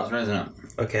tie him up. rising up.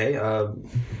 Okay.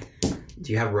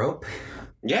 Do you have rope?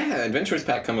 Yeah, adventurers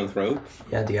pack come with rope.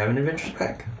 Yeah. Do you have an adventurer's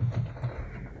pack?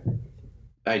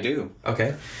 I do.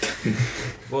 Okay.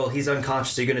 Well, he's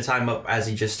unconscious, so you're gonna tie him up as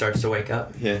he just starts to wake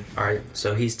up? Yeah. Alright,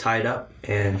 so he's tied up,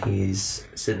 and he's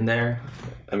sitting there,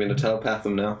 I'm gonna telepath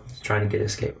him now. trying to get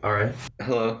escape. Alright.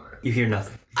 Hello. You hear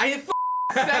nothing. I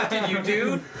accepted you,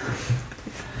 dude.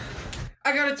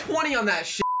 I got a 20 on that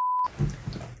shit.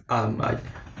 I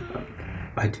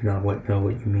do not know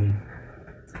what you mean.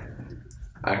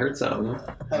 I heard something.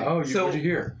 Oh, So- what'd you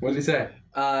hear? What did he say?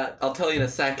 I'll tell you in a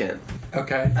second.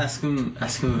 Okay. Ask him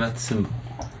about the symbol.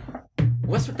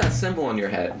 What's with that symbol on your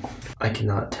head? I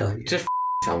cannot tell you. Just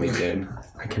tell me, dude.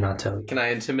 I cannot tell you. Can I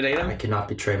intimidate I him? cannot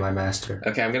betray my master.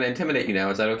 Okay, I'm gonna intimidate you now.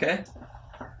 Is that okay?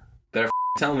 Better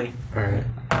tell me. Alright.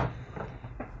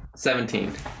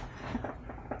 17.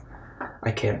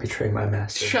 I can't betray my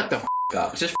master. Shut the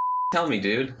up. Just tell me,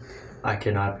 dude. I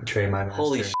cannot betray my master.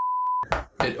 Holy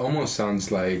It almost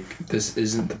sounds like this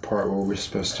isn't the part where we're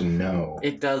supposed to know.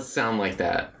 It does sound like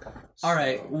that. All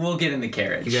right, we'll get in the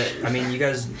carriage. You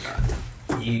guys...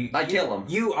 I kill him.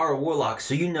 You are a warlock,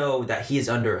 so you know that he is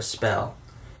under a spell.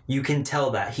 You can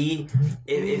tell that.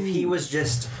 If he was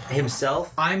just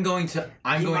himself... I'm going to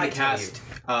might tell cast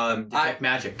detect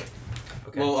magic.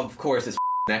 Okay. Well, of course, it's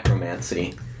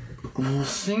necromancy. We'll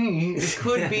see. It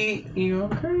could be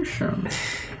evocation.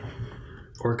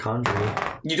 Or conjuring.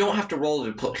 You don't have to roll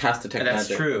to cast detect That's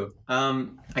magic. true.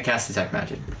 I cast detect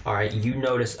magic. Alright, you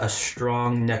notice a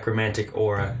strong necromantic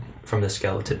aura from the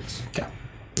skeletons. Okay.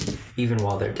 Even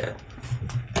while they're dead.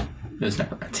 It's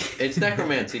necromancy. It's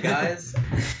necromancy, guys.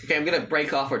 Okay, I'm gonna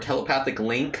break off our telepathic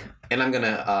link, and I'm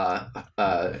gonna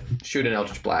shoot an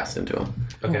Eldritch Blast into him.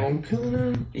 Okay. Oh, I'm killing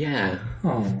him. Yeah.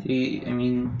 Oh. He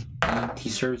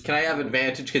serves. Can I have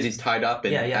advantage because he's tied up?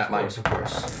 And Yeah, at of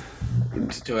course.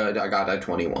 I got a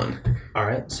 21.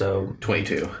 Alright, so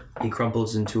 22. he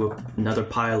crumples into another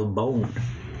pile of bone.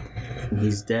 And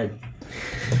he's dead.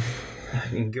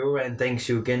 And Gilran thanks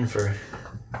you again for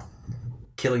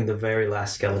killing the very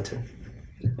last skeleton.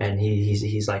 And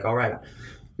he's like, alright,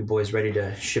 you boys ready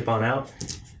to ship on out?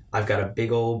 I've got a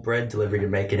big old bread delivery to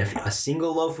make, and if a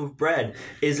single loaf of bread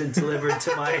isn't delivered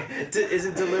to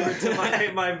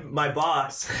my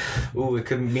boss, ooh, it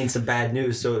could mean some bad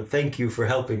news. So thank you for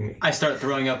helping me. I start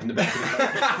throwing up in the back of the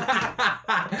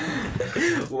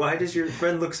car. Why does your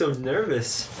friend look so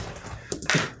nervous?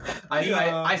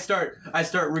 I start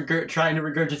trying to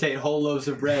regurgitate whole loaves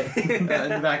of bread in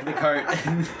the back of the cart.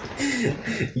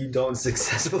 You don't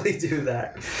successfully do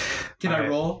that. Can I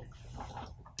roll?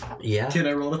 Yeah. Can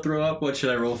I roll to throw up? What should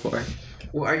I roll for?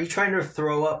 Well, are you trying to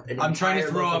throw up an I'm trying to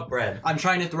entire throw loaf up of bread? I'm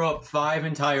trying to throw up 5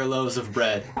 entire loaves of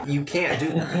bread. You can't do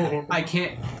that. I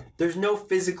can't There's no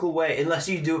physical way unless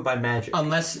you do it by magic.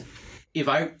 unless if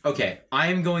I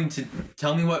am going to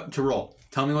tell me what to roll.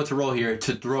 Tell me what to roll here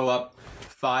to throw up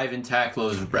 5 intact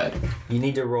loaves of bread. You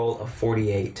need to roll a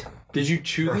 48 Did you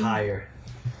chew or them? higher.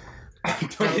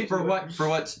 For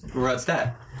what's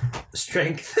that?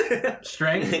 Strength.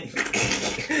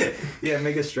 Strength? Yeah,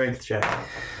 make a strength check.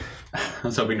 I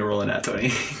was hoping to roll a nat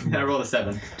 20. I rolled a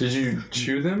 7. Did you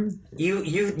chew them?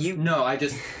 You No, I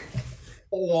just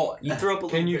you throw up a little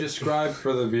Can you bit. describe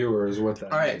for the viewers what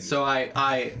that All right, means? so I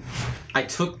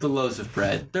took the loaves of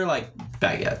bread. They're like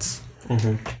baguettes.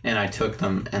 Mhm. And I took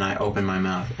them and I opened my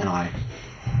mouth and I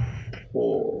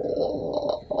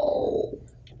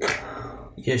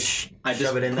You shove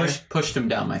just it in pushed them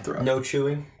down my throat. there. No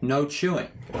chewing. No chewing.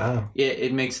 Wow.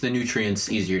 It makes the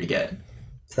nutrients easier to get.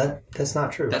 That's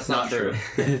not true. That's not true.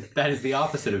 That is the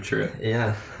opposite of true.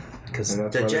 Yeah. Because And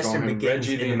that's why they call digestion him begins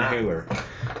Reggie in the the mouth. Inhaler.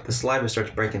 The saliva starts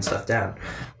breaking stuff down.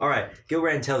 All right,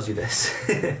 Gilran tells you this.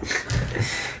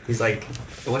 He's like,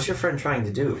 "What's your friend trying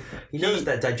to do?" He knows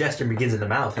that digestion begins in the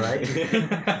mouth, right?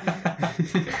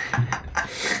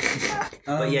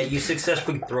 But yeah, you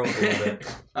successfully throw up a little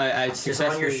bit. I It's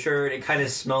on your shirt. It kind of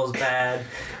smells bad.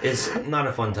 It's not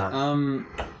a fun time.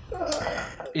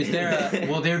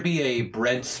 Will there be a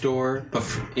bread store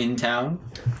in town?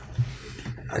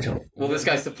 I don't. Well, this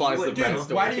guy supplies the bread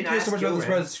store. Why do you care so much about this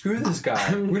bread? Screw this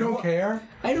guy. We don't care.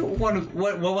 I don't want to.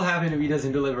 What will happen if he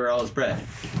doesn't deliver all his bread?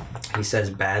 He says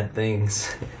bad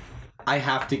things. I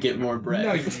have to get more bread.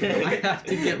 No, you don't. I have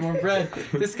to get more bread.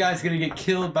 This guy's gonna get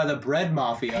killed by the bread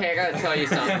mafia. Hey, I gotta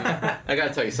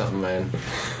tell you something. man.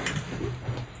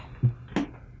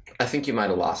 I think you might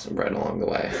have lost some bread along the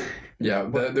way. Yeah,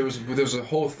 there was a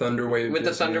whole thunder wave. With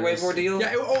the thunder wave ordeal?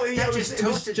 Yeah, it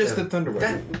was just the thunder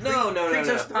wave. No.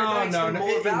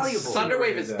 More valuable. Thunder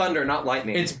wave is thunder, not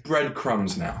lightning. It's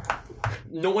breadcrumbs now.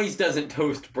 Noise doesn't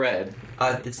toast bread.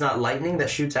 It's not lightning that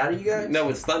shoots out of you guys? No,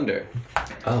 it's thunder.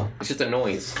 Oh. It's just a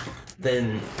noise.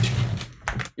 Then...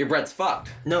 Your bread's fucked.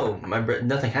 No, my bread...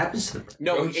 Nothing happens to the bread.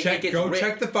 No, Check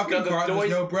the fucking car. There's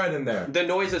no bread in there. The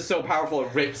noise is so powerful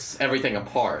it rips everything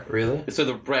apart. Really? So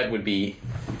the bread would be...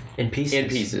 In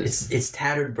pieces? It's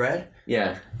tattered bread?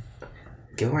 Yeah.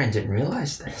 Gilran didn't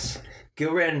realize this.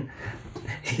 Gilran...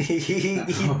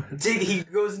 He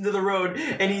goes into the road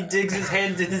and he digs his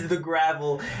hands into the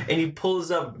gravel and he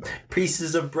pulls up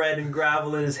pieces of bread and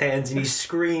gravel in his hands and he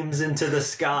screams into the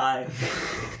sky.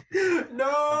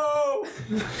 No!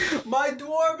 My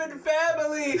dwarven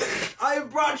family! I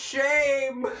brought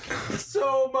shame!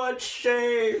 So much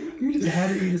shame!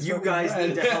 You guys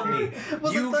need to help me.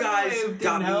 You guys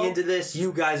got me into this.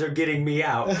 You guys are getting me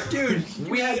out. Dude,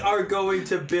 we are going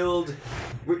to build...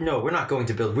 No, we're not going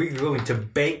to build. We're going to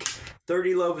bake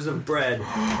 30 loaves of bread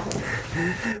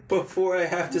before I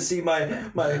have to see my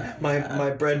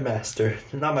bread master.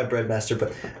 Not my bread master,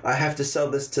 but I have to sell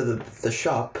this to the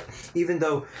shop. Even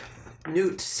though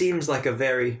Newt seems like a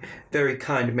very, very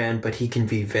kind man, but he can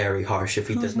be very harsh if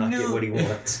he does not get what he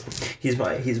wants. He's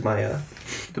my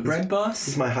The bread boss?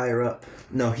 He's my higher up.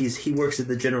 No, he works at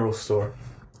the general store.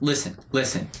 Listen.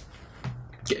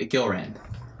 Gilran.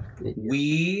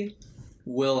 We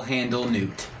will handle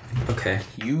Newt. Okay.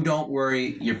 You don't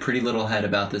worry your pretty little head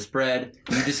about this bread.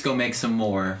 You just go make some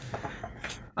more,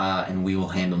 and we will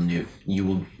handle Newt. You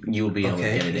will be able to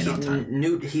get it in on time.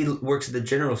 Newt, he works at the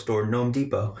general store, Gnome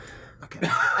Depot. Okay.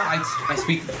 I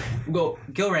speak... Well,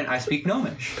 Gilran, I speak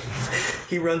Gnomish.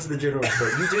 He runs the general store.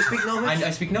 You do speak Gnomish? I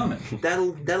speak Gnomish.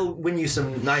 That'll win you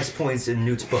some nice points in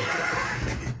Newt's book.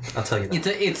 I'll tell you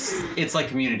that. It's like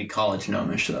community college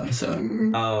Gnomish though. So.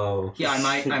 Oh. Yeah,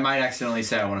 I might accidentally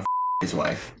say I want to his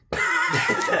wife.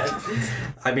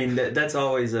 I mean that's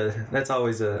always a it's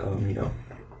always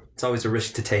a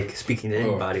risk to take speaking to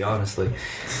anybody, honestly.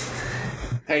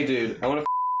 Hey dude, I want to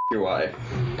your wife.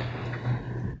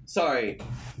 Sorry.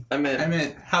 I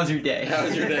meant how's your day?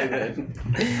 How's your day then?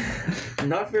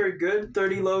 Not very good.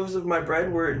 30 loaves of my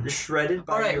bread were shredded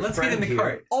by Alright, your let's friend get in the here.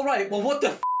 cart. Alright, well what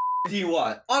the do you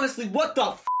want? Honestly, what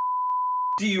the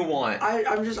do you want?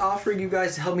 I'm just offering you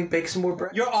guys to help me bake some more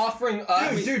bread. You're offering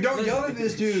us... Dude, don't yell at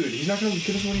this dude. He's not going to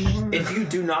give us what he wants. If you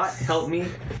do not help me,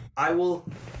 I will...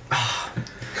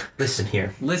 Listen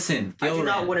here. Listen, I do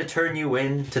not want to turn you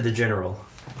in to the general.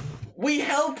 We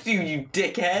helped you, you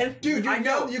dickhead. Dude, I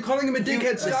know. You're calling him a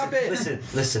dickhead. Stop it.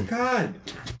 Listen. God.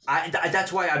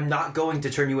 That's why I'm not going to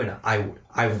turn you in. I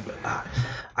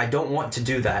don't want to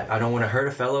do that. I don't want to hurt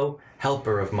a fellow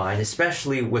helper of mine,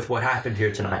 especially with what happened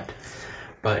here tonight.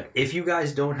 But if you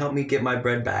guys don't help me get my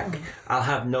bread back, I'll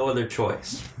have no other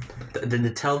choice than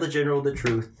to tell the general the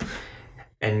truth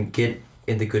and get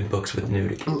in the good books with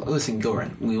Newt again. Listen,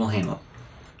 Gilran, we will handle it.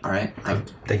 Alright?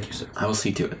 Thank you, sir. I will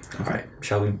see to it. Alright,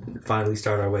 shall we finally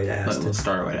start our way to Aston? Let's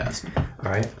start our way to Aston.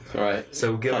 Alright.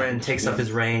 So Gilran takes up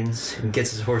his reins and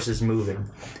gets his horses moving.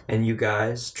 And you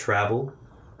guys travel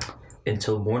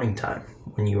until morning time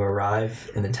when you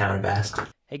arrive in the town of Aston.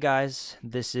 Hey guys,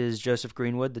 this is Joseph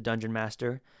Greenwood, the Dungeon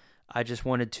Master. I just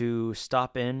wanted to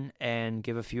stop in and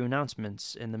give a few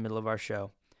announcements in the middle of our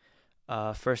show.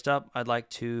 First up, I'd like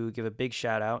to give a big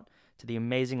shout out to the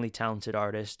amazingly talented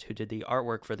artist who did the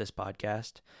artwork for this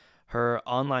podcast. Her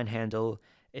online handle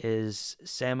is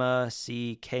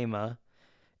Samazkma.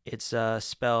 It's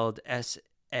spelled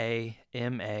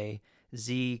Samazkma,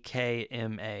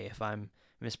 if I'm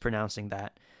mispronouncing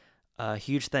that.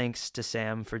 Huge thanks to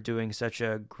Sam for doing such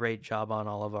a great job on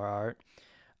all of our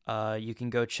art. You can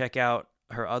go check out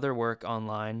her other work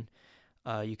online.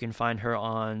 You can find her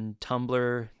on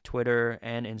Tumblr, Twitter,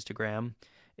 and Instagram.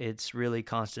 It's really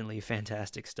constantly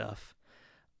fantastic stuff.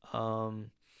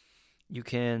 You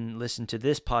can listen to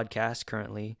this podcast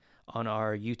currently on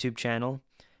our YouTube channel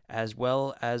as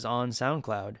well as on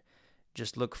SoundCloud.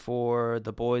 Just look for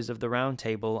the Boys of the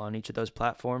Roundtable on each of those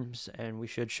platforms and we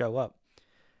should show up.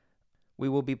 We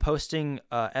will be posting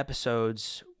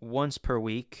episodes once per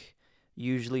week,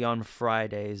 usually on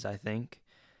Fridays, I think.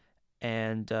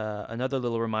 And another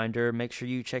little reminder, make sure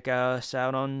you check us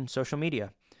out on social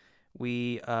media.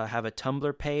 We have a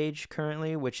Tumblr page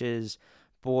currently, which is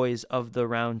Boys of the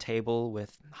Roundtable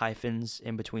with hyphens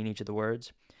in between each of the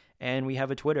words. And we have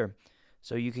a Twitter,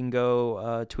 so you can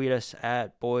go tweet us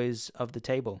at Boys of the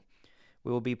Table.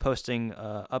 We will be posting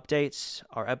updates,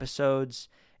 our episodes,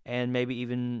 and maybe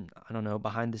even,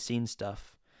 behind-the-scenes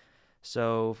stuff.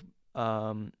 So,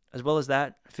 as well as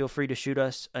that, feel free to shoot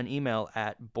us an email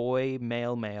at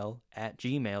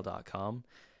boymailmail@gmail.com.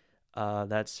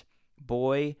 That's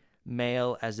boy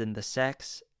mail as in the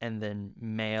sex, and then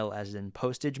mail as in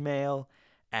postage mail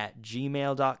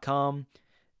 @gmail.com.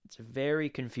 It's a very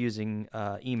confusing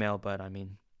email, but I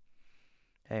mean,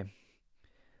 hey.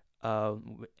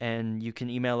 And you can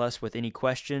email us with any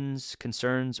questions,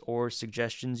 concerns, or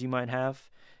suggestions you might have,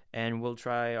 and we'll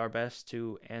try our best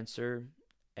to answer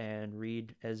and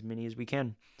read as many as we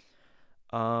can.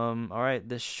 All right,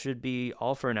 this should be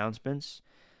all for announcements,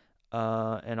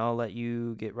 and I'll let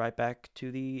you get right back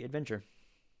to the adventure.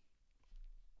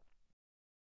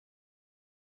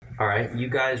 All right, you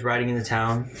guys riding in the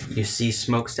town, you see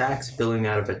smokestacks billowing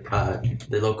out of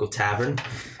the local tavern.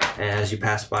 And as you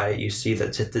pass by it, you see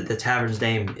that the tavern's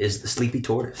name is the Sleepy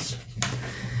Tortoise.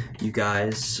 You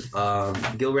guys,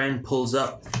 Gilran pulls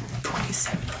up.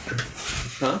 2,700.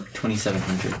 Huh?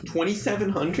 2,700.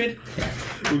 2,700? Yeah.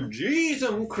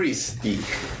 Jesus Christi.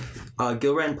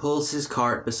 Gilran pulls his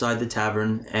cart beside the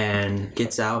tavern and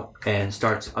gets out and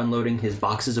starts unloading his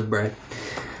boxes of bread.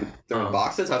 They're in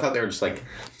boxes? I thought they were just like...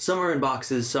 Some are in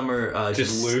boxes, some are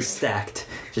Just loose. stacked.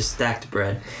 Just stacked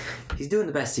bread. He's doing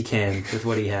the best he can with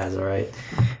what he has, all right?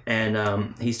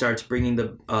 And he starts bringing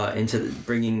the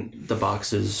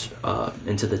boxes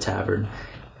into the tavern.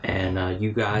 And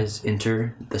you guys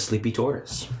enter the Sleepy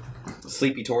Tortoise.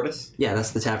 Sleepy Tortoise? Yeah,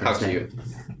 that's the tavern's How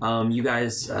name. You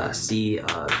guys see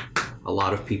a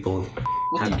lot of people.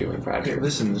 What are you doing, Brad? Okay,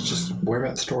 listen, let's just worry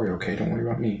about the story, okay? Don't worry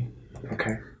about me,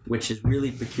 okay? Which is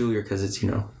really peculiar because it's,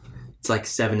 it's like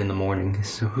 7 a.m.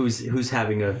 So who's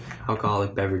having a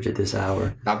alcoholic beverage at this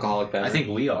hour? Alcoholic beverage? I think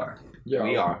we are. Yeah,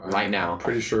 We are, right now.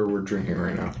 Pretty sure we're drinking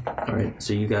right now. All right,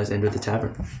 so you guys enter the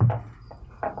tavern.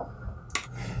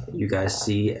 You guys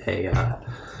see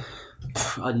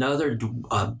another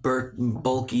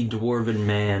bulky dwarven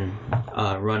man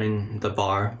running the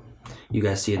bar. You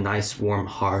guys see a nice warm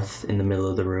hearth in the middle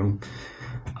of the room.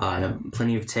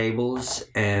 Plenty of tables,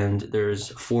 and there's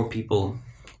 4 people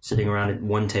sitting around at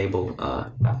one table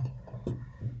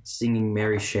singing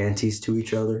merry shanties to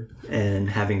each other and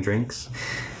having drinks.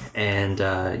 And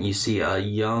you see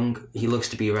he looks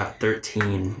to be about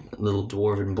 13, little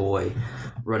dwarven boy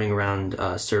running around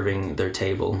serving their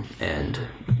table and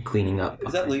cleaning up.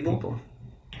 Is that legal? People.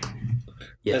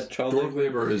 Yes. That's child Dwarf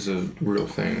labor? labor is a real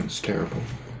thing. It's terrible.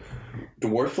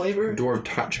 Dwarf labor?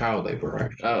 Child labor,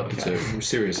 actually. Oh, okay. It's a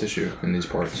serious issue in these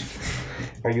parts.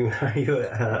 Are you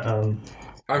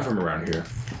I'm from around here.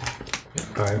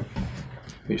 all right.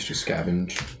 We used to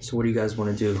scavenge. So what do you guys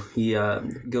want to do?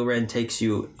 Gilran takes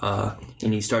you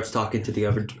and he starts talking to the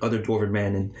other dwarven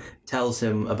man and tells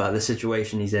him about the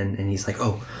situation he's in, and he's like,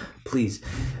 "Oh, please,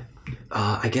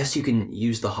 I guess you can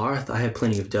use the hearth. I have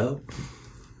plenty of dough."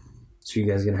 So you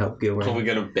guys gonna help Gilran? Are we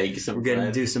gonna bake some We're gonna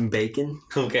bread? do some bacon.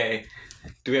 Okay.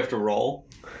 Do we have to roll?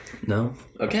 No,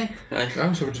 Okay.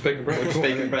 Oh, so we're just baking bread. Just Cool.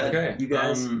 baking bread. Okay. you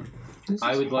guys.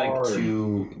 I would like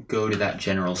to go to that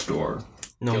general store.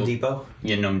 Gnome Depot.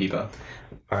 Yeah, Gnome Depot.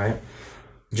 All right,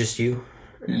 just you.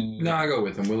 No, I go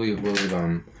with him. We'll leave.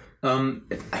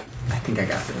 I think I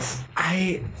got this.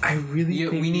 I really Yeah,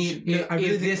 think we you need. should- no, I really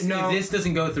If think- this no. if this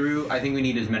doesn't go through, I think we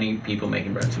need as many people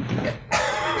making bread as we can get.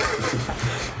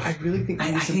 I really think you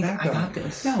I need some think I backup. got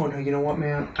this. No, you know what,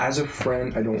 man? As a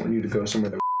friend, I don't want you to go somewhere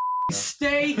that.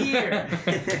 Stay here.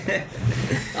 I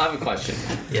have a question.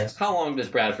 Yes. How long does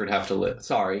Bradford have to live?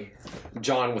 Sorry.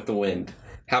 John with the wind.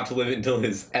 Have to live until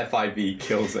his FIV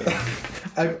kills him.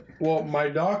 Well, my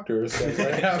doctor says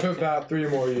I have about 3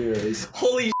 more years.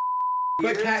 Holy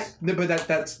But that's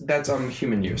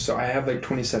human years. So I have like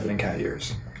 27 in cat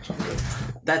years. So I'm good.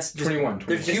 That's just 21.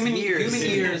 There's just Human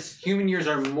years. Human years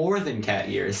are more than cat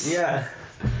years. Yeah.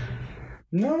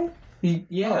 No.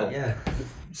 Yeah. Yeah.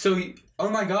 So, oh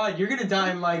my God, you're gonna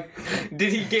die in like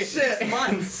Did he get 6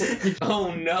 months?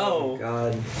 Oh no.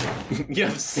 God. You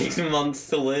have 6 months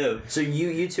to live. So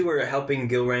you two are helping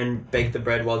Gilran bake the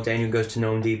bread while Daniel goes to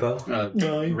Gnome Depot.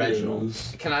 Reginald.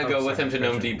 Can I go with him to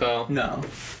Gnome Depot? No,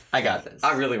 I got this.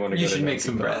 I really want to go You to should Gnome make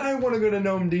some Depot. bread. I want to go to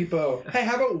Gnome Depot. Hey,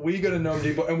 how about we go to Gnome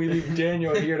Depot and we leave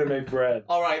Daniel here to make bread?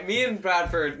 Alright, me and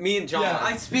John. Yeah.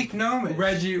 I speak Gnomish.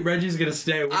 Reggie's gonna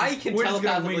stay. I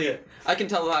can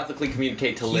telepathically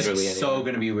communicate to literally He's anyone. so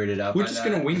gonna be weirded out. We're by just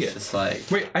that. gonna wing It's it. Just like,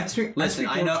 Wait, I speak. listen,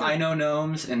 I know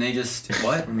gnomes, and they just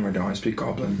what? No, I don't. I speak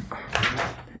Goblin.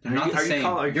 They're not the same. You're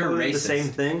calling it racist. the same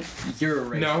thing? You're a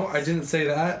racist. No, I didn't say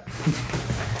that.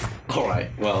 Alright,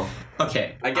 well.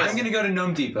 Okay, I guess- I'm gonna go to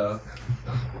Gnome Depot.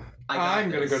 I'm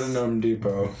gonna go to Gnome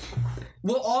Depot.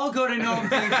 We'll all go to Gnome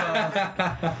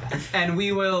Depot, and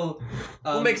we will.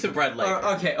 We'll make some bread later.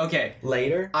 Okay.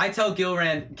 Later? I tell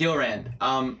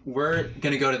Gilrand, we're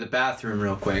gonna go to the bathroom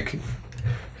real quick.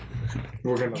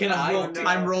 We're gonna. Can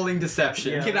I'm rolling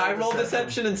deception. Yeah. Can I roll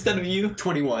deception instead of you?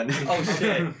 21. Oh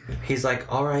shit! He's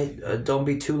like, all right, don't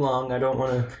be too long. I don't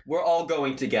want We're all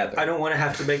going together. to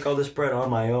have to make all this bread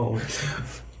on my own.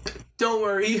 Don't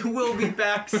worry, we'll be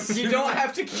back soon. You don't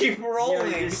have to keep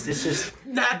rolling. It's just.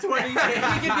 Not 20. We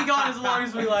can be gone as long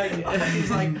as we like. He's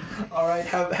like, all right,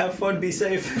 have fun, be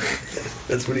safe.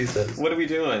 That's what he says. What are we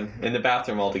doing in the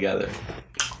bathroom all together?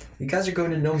 You guys are going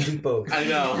to Gnome Depot. I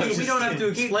know. We don't have to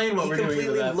explain what we're doing. He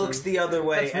completely looks the other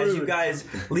way That's as you rude. guys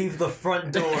leave the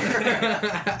front door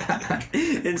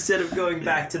instead of going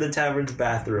back to the tavern's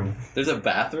bathroom. There's a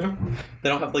bathroom? They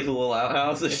don't have like a little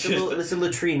outhouse? It's a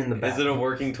latrine in the Is bathroom. it a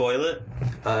working toilet?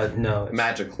 No.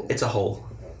 Magical. It's a hole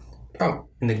Oh.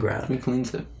 in the ground. Who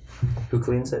cleans it? Who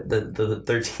cleans it? The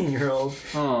 13-year-old,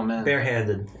 Oh man.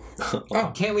 barehanded.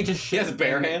 Can't we just shit? has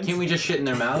bare hands? Can't we just shit in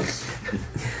their mouths?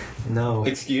 No.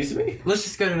 Excuse me? Let's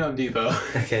just go to Gnome Depot.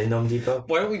 Okay, Gnome Depot.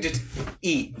 Why don't we just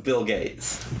eat Bill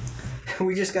Gates?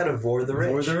 We just gotta vor the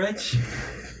rich. For the rich.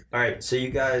 All right, so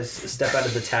you guys step out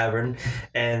of the tavern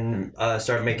and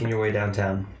start making your way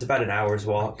downtown. It's about an hour's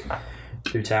walk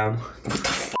through town. What the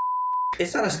f***?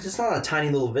 It's not a tiny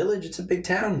little village. It's a big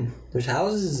town. There's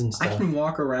houses and I stuff. can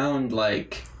walk around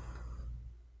like.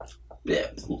 Yeah.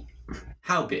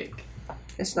 How big?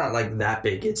 It's not like that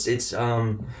big. It's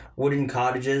wooden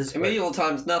cottages. In medieval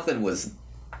times, nothing was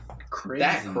Crazy.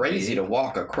 that crazy to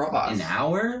walk across. An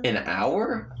hour? An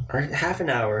hour? Or half an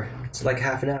hour. It's like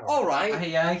half an hour. All right.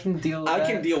 Yeah, I can deal with that.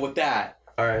 I can deal with that.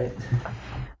 All right.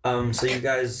 So you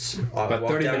guys About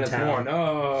walk 30 downtown, minutes more.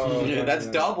 No. Yeah, that's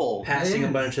double. passing a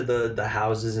bunch of the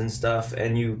houses and stuff,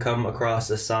 and you come across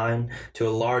a sign to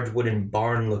a large wooden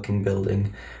barn-looking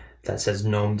building that says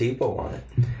Gnome Depot on it.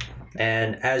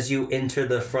 And as you enter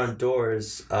the front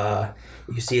doors,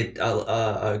 you see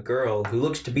a girl who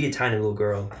looks to be a tiny little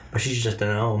girl, but she's just a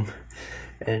gnome.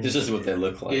 And This is what they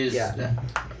look like. Yeah.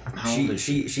 How old is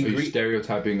she Are you greets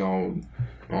stereotyping all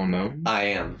no? I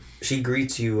am. she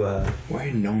greets you. Why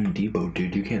Gnome Depot,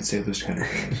 dude? You can't say those kind of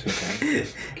things. Okay.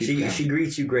 Keep going. She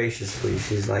greets you graciously.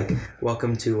 She's like,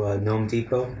 "Welcome to Gnome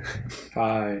Depot.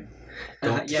 Hi.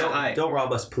 Don't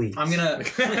rob us, please." I'm gonna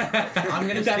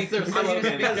speak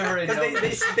to her in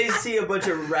Because they see a bunch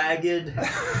of ragged.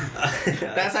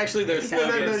 That's actually their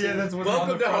slogan. that's what's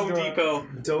Welcome to Home Depot.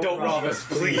 Don't rob us,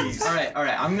 please. All right.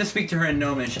 I'm gonna speak to her in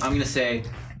Gnomish. I'm gonna say,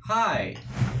 "Hi,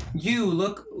 you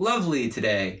look lovely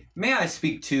today. May I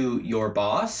speak to your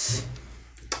boss?"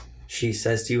 She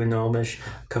says to you in Gnomish,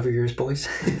 "Cover yours, boys."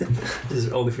 This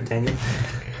is only for Daniel.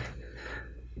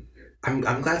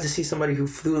 I'm glad to see somebody who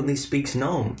fluently speaks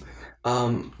Gnome.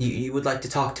 You would like to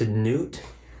talk to Newt?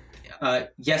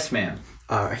 Yes, ma'am.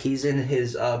 He's in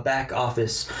his back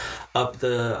office up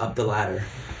the ladder.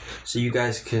 So you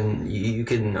guys can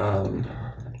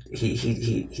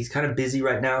he's kind of busy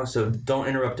right now, so don't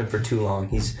interrupt him for too long.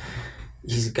 He's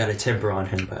got a temper on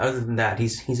him, but other than that,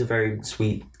 he's a very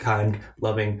sweet, kind,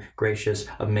 loving, gracious,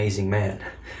 amazing man.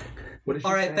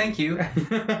 All right, thank you.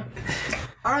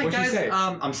 All right, What'd she guys. say?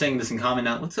 I'm saying this in common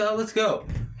now. Let's go.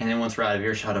 And then once we're out of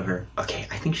earshot of her, okay,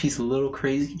 I think she's a little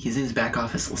crazy. He's in his back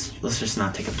office. Let's just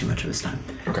not take up too much of his time.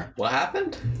 Okay. What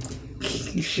happened?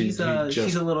 She's a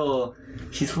little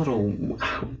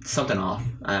something off.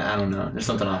 I don't know. There's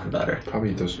something off about her.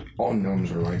 Probably those. All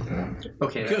gnomes are like that.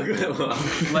 Okay,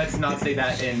 let's not say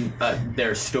that in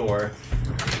their store.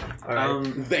 All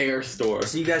right. Their store.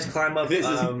 So you guys climb up. This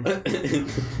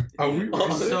is.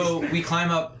 So we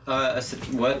climb up.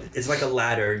 What? It's like a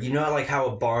ladder. You know, like how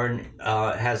a barn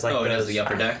has like Oh, it has the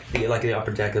upper deck. like the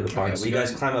upper deck of the barn. Okay, So we you guys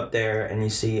go- climb up there, and you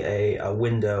see a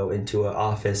window into an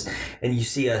office, and you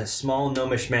see a small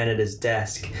gnomish man at his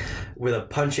desk with a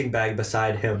punching bag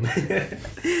beside him,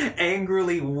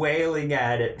 angrily wailing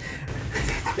at it.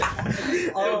 Okay.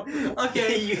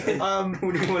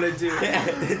 What do you want to do?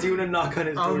 Do you want to knock on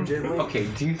his door gently? Okay.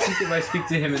 Do you think if I speak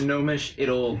to him in Gnomish,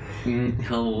 he'll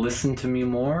listen to me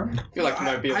more? I feel like you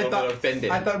might be a little bit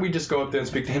offended. I thought we'd just go up there and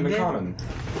speak to him in common.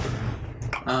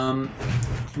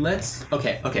 Let's.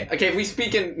 Okay. Okay, if we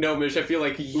speak in Gnomish, I feel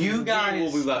like You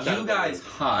guys. will be left out You of guys it.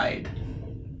 hide.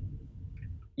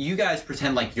 You guys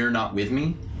pretend like you're not with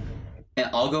me, and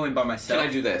I'll go in by myself. Can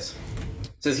I do this?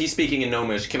 Since he's speaking in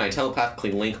Gnomish, can I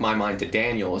telepathically link my mind to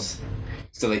Daniel's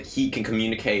so that he can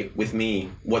communicate with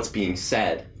me what's being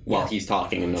said while he's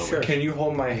talking in Gnomish? Sure. Can you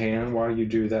hold my hand while you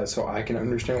do that so I can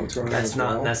understand what's going on? That's as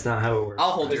well? not how it works.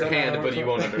 I'll hold your that hand, how but it you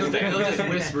won't He'll understand. just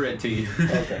whisper it to you.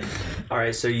 Okay. All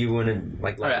right, so you want to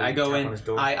like? All right, I go tap in. on his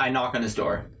door? I knock on his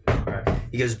door. All right.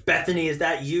 He goes, Bethany, is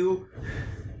that you?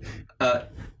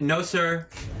 No, sir.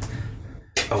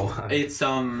 Oh, It's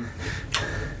I'm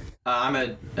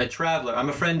a traveler. I'm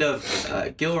a friend of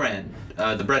Gilran,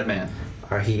 the bread man.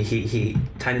 Or he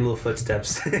tiny little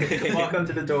footsteps walk up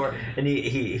to the door, and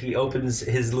he opens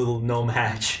his little gnome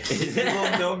hatch, his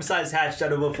little gnome-sized hatch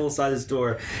out of a full-size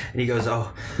door, and he goes,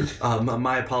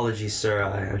 my apologies, sir.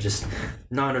 I'm just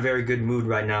not in a very good mood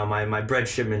right now. My bread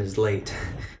shipment is late.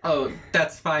 Oh,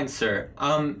 that's fine, sir.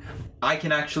 I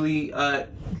can actually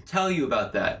tell you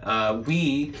about that. I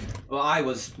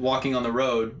was walking on the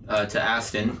road to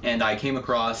Aston, and I came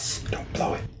across Don't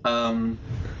blow it.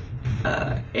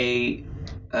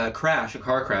 a car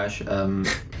crash.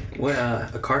 What?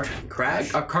 A cart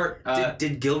crash? A cart.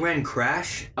 Did Gilran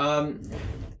crash?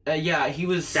 Yeah, he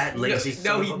was That lazy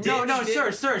son of a bitch. No,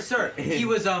 sir. He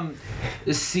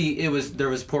was there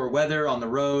was poor weather on the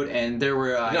road, and there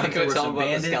were I think there were some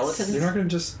bandits. Skeletons? You're not gonna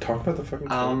just talk about the fucking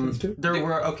skeletons, dude?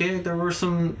 There were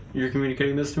some. You're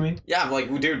communicating this to me. Yeah, I'm like,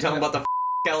 dude, tell him about the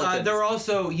skeletons. There were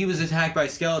also he was attacked by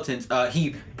skeletons.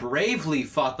 He bravely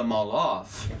fought them all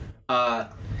off.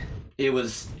 It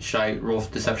was. Should I roll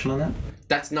deception on that?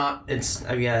 That's not. It's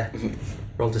yeah.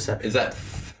 Roll deception. Is that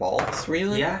false?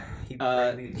 Really? Yeah. He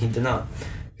did not.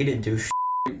 He didn't do.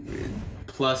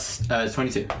 Plus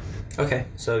 22. Okay,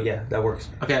 so yeah, that works.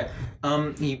 Okay.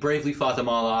 He bravely fought them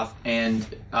all off, and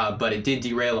but it did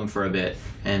derail him for a bit,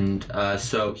 and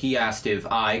so he asked if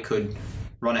I could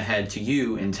run ahead to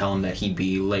you and tell him that he'd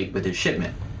be late with his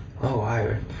shipment. Oh,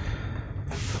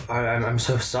 I'm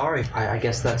so sorry. I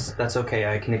guess that's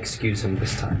okay. I can excuse him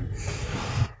this time.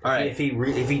 All right.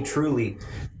 If he truly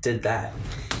did that.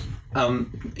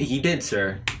 He did,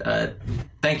 sir.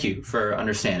 Thank you for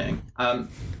understanding.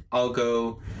 I'll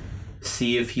go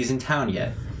see if he's in town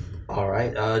yet. All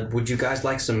right. Would you guys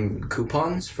like some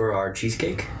coupons for our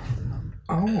cheesecake?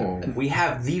 Oh. We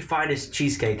have the finest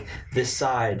cheesecake this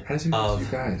side How does he know of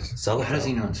it's you guys? Sullivan. How does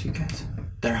he know it's you guys?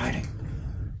 They're hiding.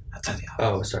 Outside the office.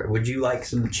 Oh, sorry. Would you like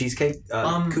some cheesecake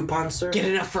coupons, sir? Get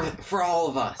enough for all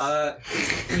of us.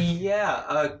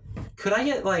 Yeah. Could I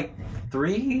get like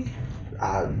 3?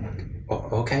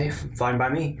 Okay, fine by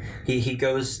me. He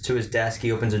goes to his desk, he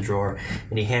opens a drawer,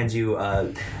 and he hands you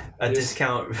a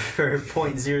discount for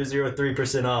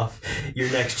 0.003% off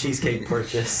your next cheesecake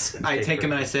purchase. I take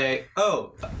him and I say,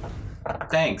 "Oh,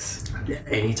 thanks."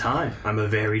 Anytime. I'm a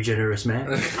very generous man.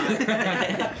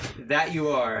 That you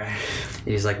are.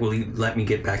 He's like, will you let me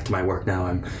get back to my work now?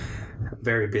 I'm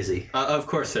very busy. Of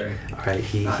course, sir. All right,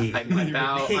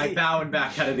 I bow and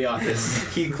back out of the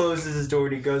office. He closes his door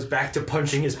and he goes back to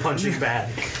punching his punching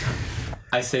bag.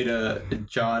 I say to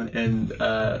John and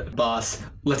boss,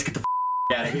 let's get the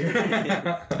out of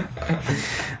here.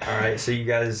 All right, so you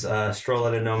guys stroll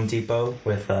out of Gnome Depot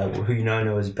with who you now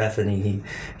know as Bethany.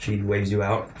 She waves you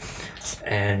out.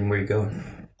 And where you going?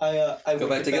 I Go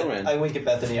back to Gilran. I wink at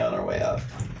Bethany on our way out.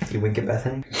 You wink at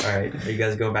Bethany? All right, are you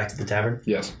guys going back to the tavern?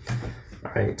 Yes.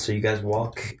 All right, so you guys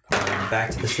walk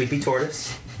back to the Sleepy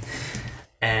Tortoise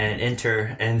and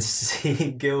enter and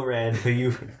see Gilran, who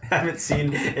you haven't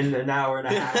seen in an hour and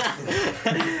a half.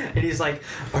 And he's like,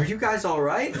 "Are you guys all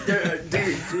right?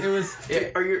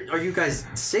 Are you guys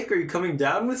sick? Are you coming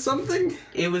down with something?"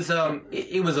 It was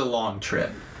a long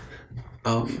trip.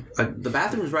 Oh, the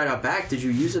bathroom's right out back. Did you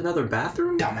use another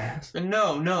bathroom? Dumbass.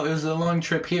 No, it was a long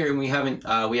trip here, and we haven't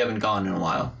gone in a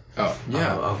while. Oh,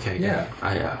 yeah. Oh, okay. Yeah.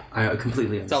 I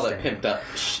completely It's all understand. that pimped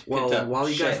up. Well, while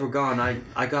you guys were gone,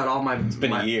 I got all my. It's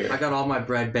been a year. I got all my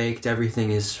bread baked. Everything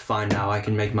is fine now. I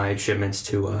can make my shipments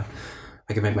to.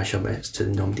 I can make my shipments to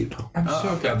the Gnome Depot. I'm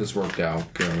so glad this worked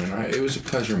out, Gilran. It was a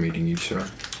pleasure meeting you, sir.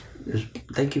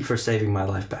 Thank you for saving my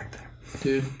life back there.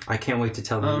 Dude. I can't wait to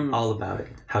tell you all about it.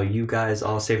 How you guys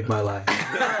all saved my life.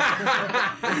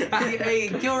 Hey,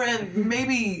 Gilran,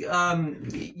 maybe,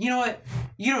 you know what?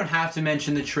 You don't have to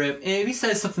mention the trip. If he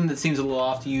says something that seems a little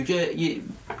off to you,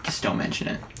 just don't mention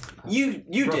it. You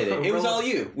did it. It was all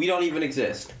you. We don't even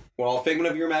exist. We're all a figment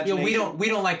of your imagination. We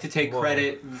don't like to take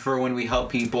credit for when we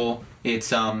help people.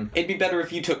 It's It'd be better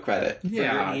if you took credit.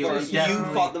 Yeah, you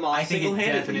fought them off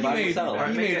single-handedly by yourself.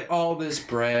 You made all this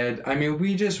bread. I mean,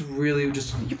 we just really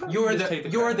just. You're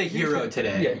the hero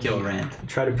today, Gilran.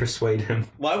 Try to persuade him.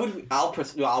 Why would we? I'll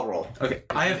roll. Okay,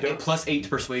 I have a +8 to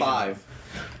persuasion. 5.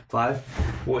 5?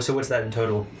 So what's that in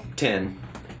total? 10.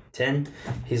 10?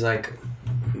 He's like,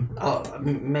 oh,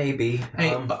 maybe.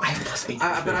 Hey, but I have +8.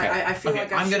 But I feel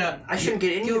like I shouldn't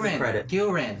get any of the credit.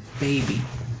 Gilran, baby,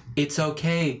 it's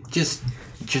okay. Just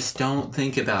don't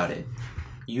think about it.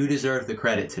 You deserve the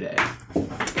credit today.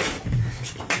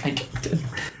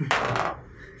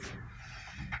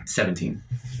 17.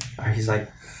 He's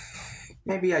like,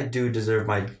 maybe I do deserve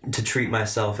to treat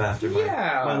myself after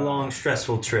my long,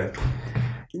 stressful trip.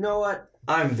 You know what?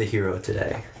 I'm the hero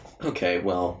today. Okay,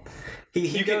 well,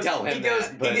 you can tell him He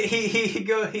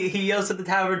yells at the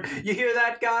tavern, you hear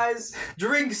that, guys?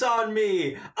 Drinks on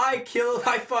me! I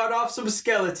fought off some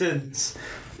skeletons!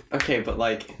 Okay, but,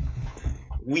 like,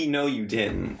 we know you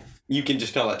didn't. You can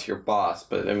just tell that to your boss,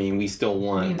 but, I mean, we still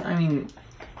won. I mean,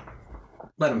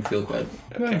 let him feel good.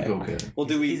 Okay. Let him feel good. Well,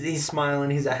 do we... He's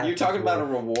smiling, he's a happy You were talking about a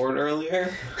boy. reward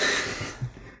earlier?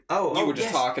 You were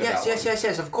just talking about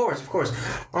yes, of course.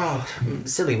 Oh,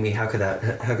 silly me, how could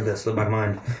that slip my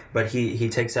mind? But he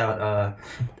takes out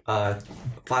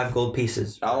 5 gold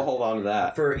pieces. I'll hold on to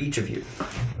that. For each of you.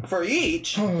 For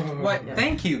each? What?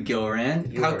 Thank you,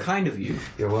 Gilran. How kind of you.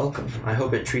 You're welcome. I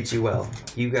hope it treats you well.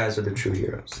 You guys are the true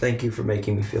heroes. Thank you for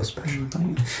making me feel special.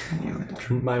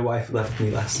 My wife left me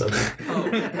last summer.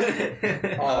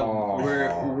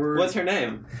 What's her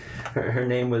name? Her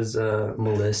name was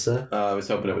Melissa. I was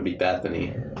hoping it would be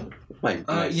Bethany.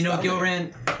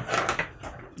 Gilran,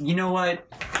 you know what?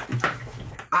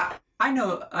 I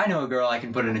know a girl I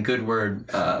can put in a good word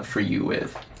for you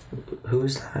with.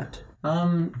 Who's that?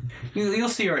 You'll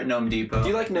see her at Gnome Depot. Do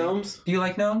you like gnomes? Do you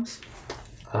like gnomes?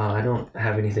 I don't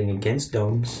have anything against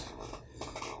domes.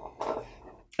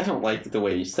 I don't like the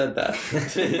way you said that.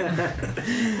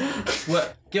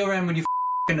 What? Gilran, would you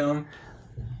a gnome?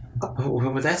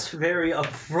 Oh, that's very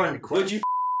upfront question. Would you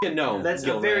a gnome? That's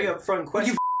a very upfront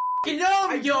question. You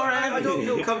gnome, Gilran! I don't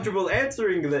feel comfortable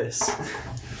answering this.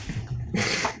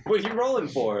 What are you rolling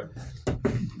for?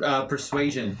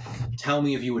 Persuasion. Tell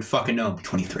me if you would fuck a gnome.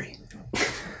 23.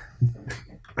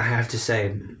 I have to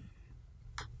say,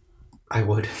 I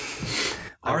would.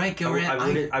 All right,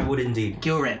 Gilran. I would indeed.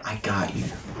 Gilran, I got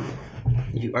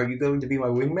you. Are you going to be my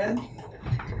wingman?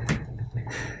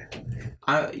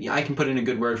 I can put in a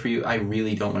good word for you. I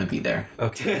really don't want to be there.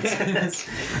 Okay.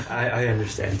 I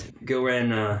understand.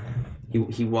 Gilran,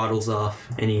 he waddles off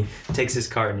and he takes his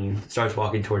cart and he starts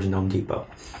walking towards Gnome Depot.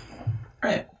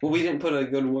 Right. Well, we didn't put a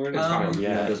good word in Fine. time.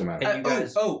 Yeah, it doesn't matter. And you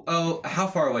guys, how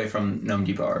far away from Gnome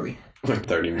Depot are we? Like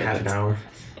 30 minutes. half an hour.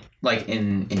 Like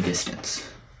in distance?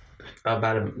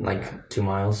 About 2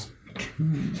 miles.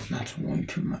 That's way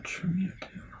too much for me to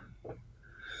do.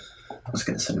 I was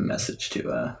gonna send a message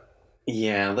to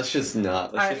Yeah, let's just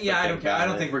not. I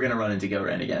don't think we're gonna run into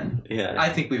Gilran again. Yeah. I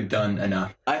think we've done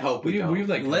enough. I hope we don't. We've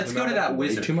Let's go to that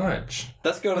wizard. Too much.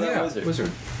 Let's go to that Yeah,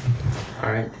 wizard.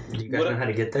 All right. Do you guys know how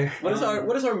to get there? What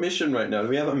is our mission right now? Do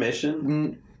we have a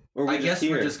mission? Or I guess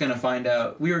we're just gonna find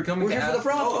out. We were coming We're to here for the ask.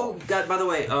 brothel. Oh, God, by the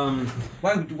way,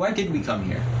 Why did we come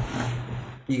here?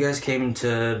 you guys came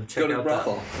to check Go to the out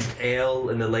brothel. the ale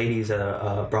and the ladies at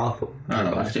a brothel. I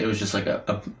don't know. It was just like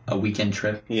a weekend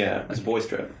trip. Yeah, it's a boys'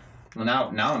 trip. Well,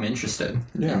 now I'm interested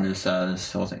in this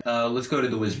whole thing. Let's go to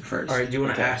the wizard first. All right, do you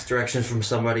want to ask directions from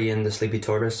somebody in the Sleepy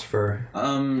Tortoise for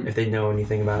if they know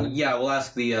anything about it? Yeah, we'll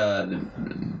ask the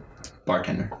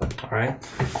bartender. All right.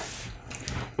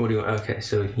 What do you? Okay,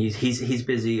 so he's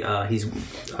busy. He's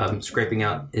scraping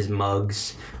out his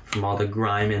mugs from all the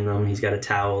grime in them. He's got a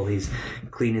towel. He's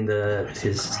cleaning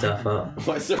his stuff up.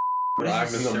 Why's there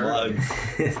grime in the mugs?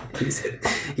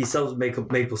 He sells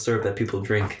maple syrup that people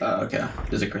drink. Okay.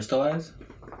 Does it crystallize?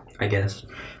 I guess.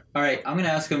 All right, I'm gonna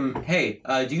ask him. Hey,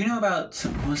 do you know about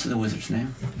what's the wizard's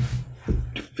name?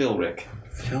 Philric.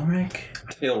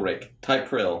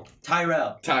 Tyrell.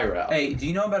 Hey, do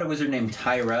you know about a wizard named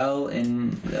Tyrell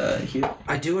in here?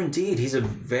 I do indeed. He's a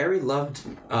very loved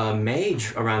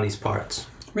mage around these parts.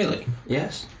 Really?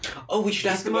 Yes. Oh, we should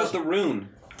ask him about the rune.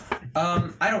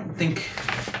 I don't think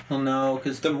he'll know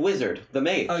because The wizard, the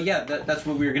mage. Oh yeah, that's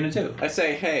what we were gonna do. I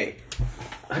say, hey,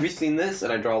 have you seen this?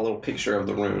 And I draw a little picture of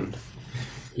the rune.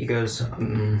 He goes,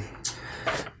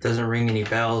 doesn't ring any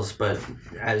bells, but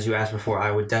as you asked before,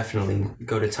 I would definitely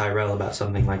go to Tyrell about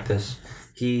something like this.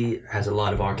 He has a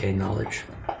lot of arcane knowledge.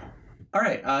 All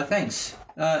right, thanks.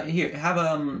 Here, have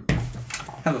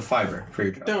a fiver for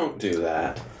your job. Don't do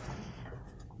that.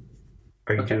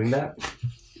 Are you doing that?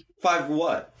 5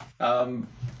 what?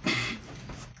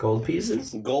 Gold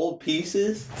pieces? Gold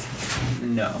pieces?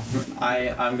 No,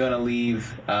 I'm gonna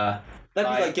leave.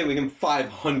 That'd be like giving him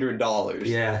 $500.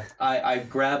 Yeah. I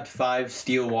grabbed 5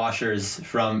 steel washers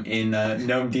from in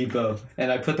Gnome Depot,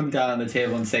 and I put them down on the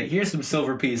table and say, "Here's some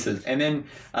silver pieces." And then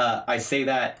I say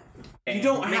that. You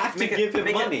don't have to give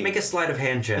him money. Make a sleight of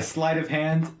hand check. A sleight of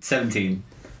hand. 17.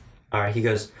 All right. He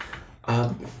goes,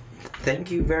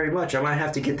 thank you very much. I might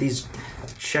have to get these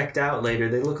checked out later.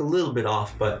 They look a little bit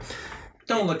off, but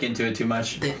Don't look into it too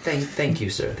much. thank you,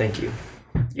 sir. Thank you.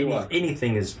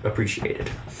 Anything is appreciated.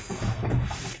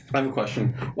 I have a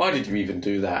question. Why did you even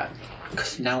do that?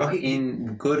 Because now I'm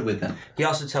in good with them. He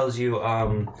also tells you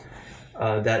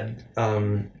that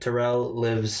Terrell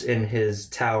lives in his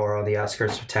tower on the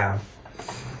outskirts of town.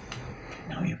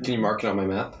 Can you mark it on my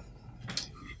map?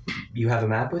 You have a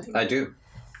map with you? I do.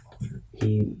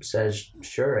 He says,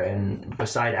 sure, and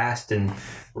beside Aston,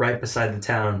 right beside the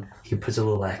town, he puts a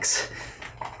little X.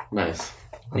 Nice.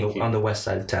 Thank you. On the west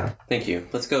side of town. Thank you.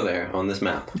 Let's go there on this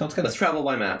map. Let's travel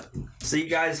by map. So you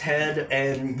guys head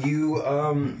and you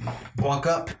walk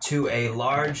up to a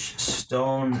large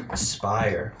stone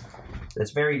spire.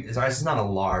 It's not a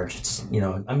large, it's,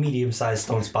 a medium-sized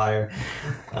stone spire.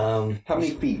 How many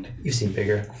feet? You've seen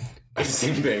bigger. I've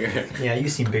seen bigger. Yeah,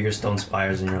 you've seen bigger stone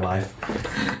spires in your life.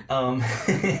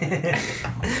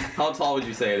 How tall would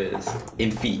you say it is?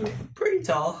 In feet? Pretty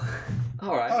tall.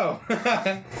 All right. Oh.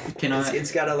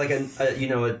 It's got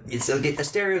it's like a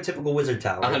stereotypical wizard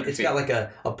tower. 100 It's feet. got like a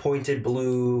pointed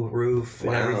blue roof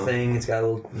and Wow. everything. It's got a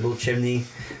little chimney.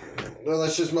 Well,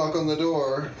 let's just knock on the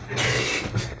door.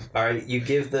 All right, you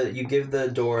give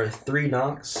the door 3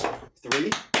 knocks.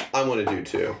 3? I want to do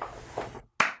 2.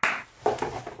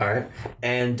 All right,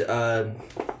 and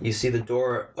you see the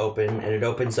door open, and it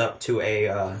opens up to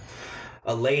a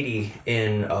lady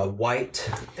in white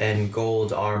and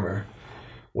gold armor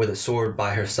with a sword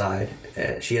by her side.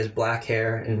 She has black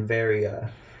hair and very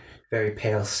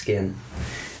pale skin,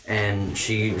 and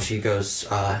she goes,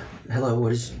 "Hello,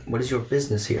 what is your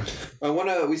business here?"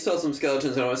 We saw some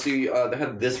skeletons, and I want to see. They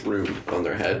had this rune on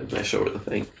their head. And I show her the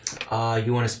thing.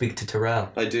 You want to speak to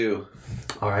Terrell? I do.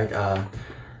 All right.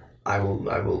 I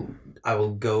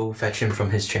will go fetch him from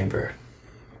his chamber.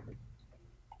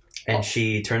 And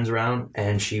she turns around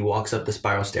and she walks up the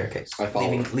spiral staircase, I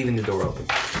follow her. leaving the door open.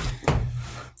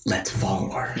 Let's follow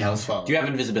her. Yeah, let's follow. Do you have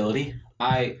invisibility?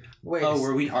 Wait. Wait.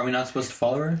 Are we not supposed to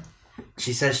follow her?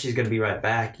 She says she's gonna be right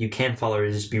back. You can't follow her;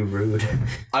 just be rude.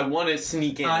 I want to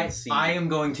sneak in and see. I am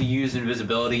going to use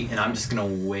invisibility, and I'm just gonna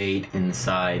wait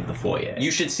inside the foyer.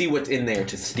 You should see what's in there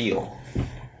to steal.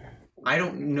 I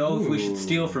don't know if we should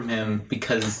steal from him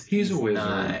because He's a wizard.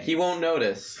 not. He won't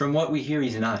notice. From what we hear,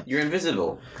 he's not. You're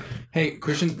invisible. Hey,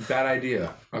 Christian, bad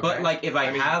idea. Okay? But like, if I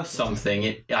have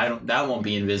something, that won't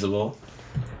be invisible.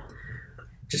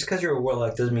 Just because you're a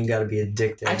warlock doesn't mean you gotta be a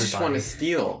dick to I everybody. just want to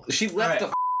steal. She left All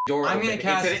right. the door I'm open. gonna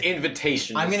cast- It's an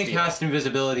invitation. I'm to gonna steal. cast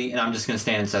invisibility, and I'm just gonna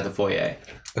stand inside the foyer.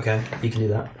 Okay, you can do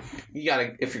that. You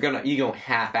gotta. If you're gonna, you don't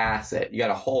half-ass it. You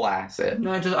gotta whole ass it.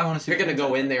 No, I want to see. If you're gonna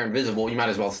go in there invisible, you might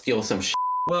as well steal some shit.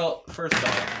 Well, first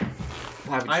off,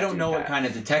 Why would I you don't do know what that? kind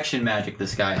of detection magic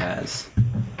this guy has.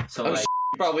 So Oh, like,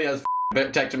 He probably has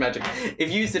detect magic.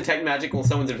 If you use detect magic while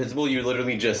someone's invisible, you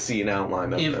literally just see an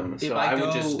outline of them. if So I would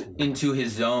go just into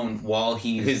his zone while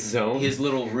he's His zone? his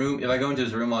little room. If I go into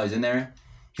his room while he's in there,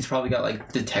 he's probably got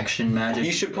like detection magic.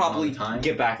 you should going all probably the time.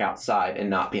 get back outside and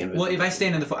not be invisible. Well, if I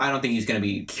stand in the, I don't think he's gonna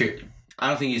be. I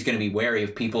don't think he's gonna be wary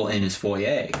of people in his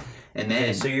foyer. And then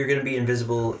Okay, so you're gonna be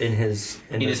invisible in his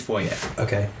foyer.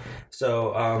 Okay,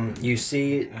 so you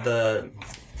see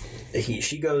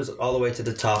she goes all the way to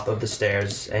the top of the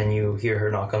stairs, and you hear her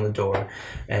knock on the door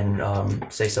and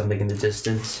say something in the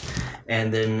distance,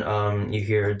 and then you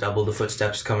hear double the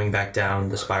footsteps coming back down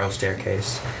the spiral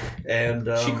staircase, and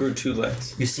she grew 2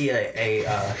 legs. you see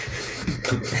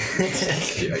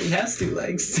He has 2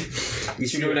 legs. you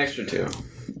She see grew an extra 2.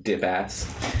 Dip ass.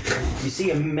 you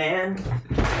see a man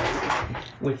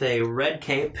with a red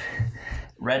cape,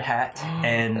 red hat,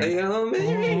 and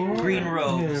green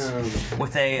robes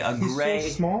with a gray,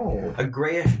 small. a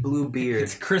grayish blue beard.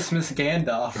 It's Christmas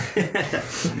Gandalf.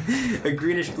 A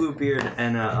greenish blue beard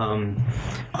and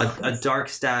a dark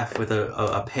staff with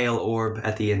a pale orb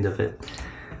at the end of it.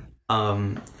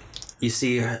 You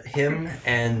see him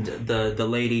and the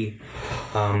lady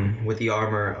with the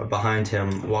armor behind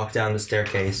him walk down the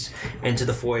staircase into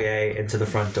the foyer, into the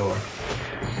front door.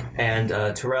 And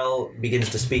Terrell begins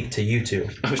to speak to you two.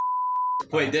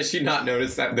 Wait, did she not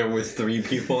notice that there was 3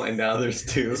 people and now there's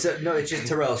 2? So, no, it's just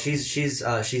Terrell. She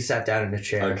sat down in a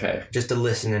chair. Okay. Just to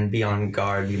listen and be on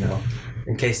guard,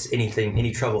 in case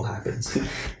any trouble happens.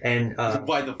 And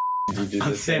Why the did you do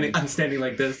this? I'm standing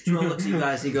like this. Terrell looks at you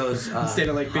guys. He goes,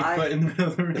 Standing like Bigfoot hi, in the middle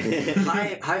of the room.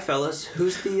 hi, fellas.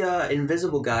 Who's the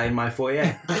invisible guy in my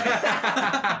foyer?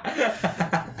 I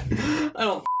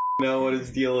don't know what his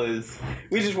deal is.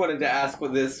 We just wanted to ask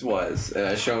what this was. And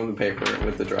I show him the paper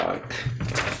with the drawing.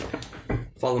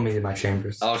 Follow me to my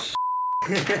chambers. Oh,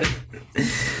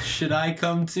 Should I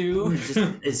come too?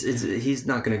 He's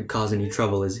not gonna cause any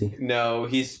trouble, is he? no,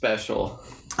 he's special.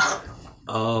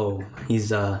 Oh,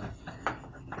 he's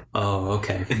Oh,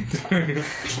 okay.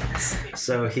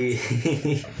 So he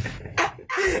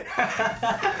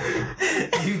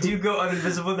Do you go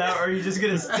uninvisible now, or are you just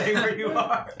gonna stay where you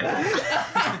are?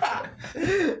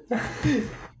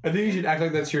 I think you should act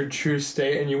like that's your true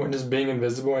state, and you want just being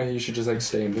invisible, and you should just like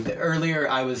stay invisible. Earlier,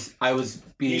 I was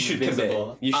being You should invisible.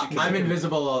 commit. You should I'm commit.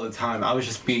 invisible all the time. I was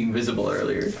just being visible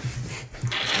earlier.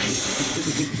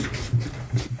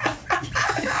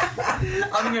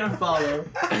 I'm gonna follow.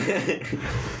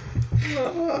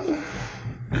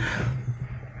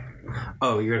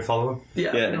 Oh, you're gonna follow him?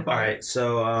 Yeah. All right.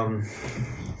 So,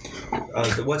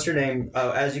 what's your name?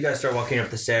 As you guys start walking up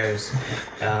the stairs,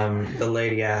 the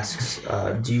lady asks,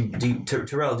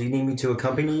 Terrell, do you need me to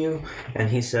accompany you? And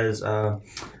he says, I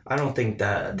don't think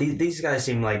that these guys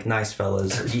seem like nice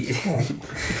fellas. You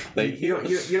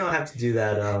don't have to do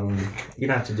that. You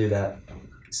don't have to do that,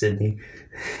 Sydney.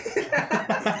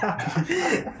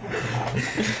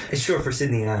 It's short for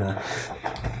Sydney Anna.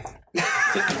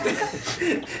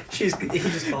 He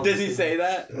just calls Does he say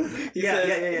that? He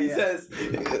Yeah. says,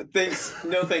 thanks,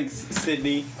 no thanks,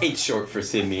 Sydney. It's short for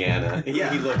Sydney Anna. He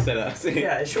looks at us.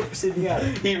 Yeah, it's short for Sydney Anna.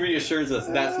 He reassures us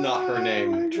that's not her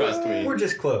name. Trust me. We're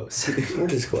just close. We're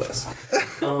just close.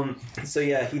 So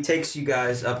yeah, he takes you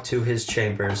guys up to his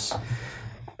chambers,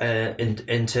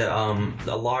 into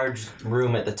a large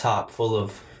room at the top full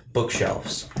of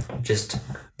bookshelves. Just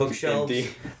bookshelves.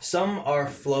 Empty. Some are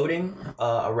floating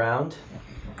around.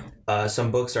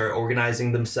 Some books are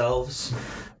organizing themselves.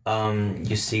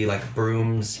 You see like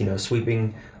brooms,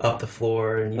 sweeping up the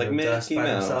floor and Like dust Mickey by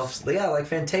Mouse. themselves. Yeah, like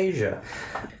Fantasia.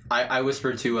 I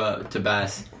whispered to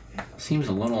Bass. Seems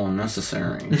a little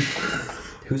unnecessary.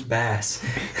 Who's Bass?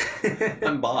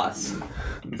 I'm boss.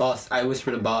 Boss. I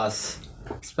whispered to Boss.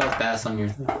 Spell Bass on your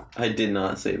thing. I did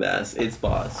not say bass. It's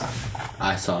boss.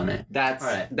 I saw it. That's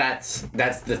Alright. that's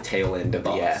the tail end of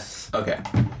the S. Okay.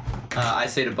 I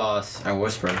say to Boss. I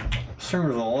whisper. Seems a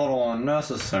little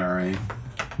unnecessary.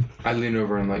 I lean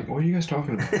over and like, what are you guys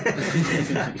talking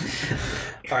about?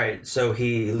 All right, so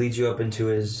he leads you up into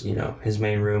his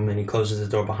main room, and he closes the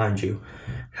door behind you.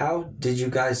 How did you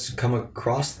guys come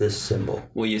across this symbol?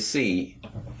 Well, you see,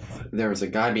 there was a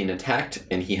guy being attacked,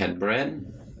 and he had bread.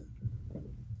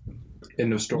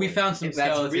 End of story. We found some That's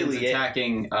skeletons really it.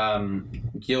 attacking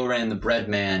Gilran the bread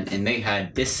man, and they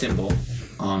had this symbol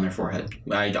on their forehead.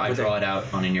 I draw it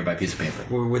out on a nearby piece of paper.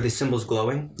 Were the symbols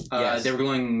glowing? Yes. They were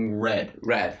glowing red.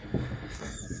 Red.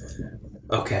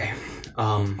 Okay.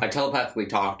 I telepathically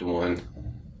talked to one.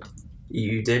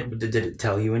 You did? Did it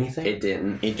tell you anything? It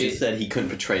didn't. It just said he couldn't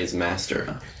betray his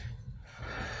master.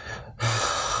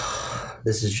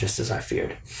 This is just as I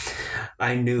feared.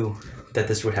 I knew that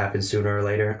this would happen sooner or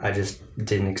later. I just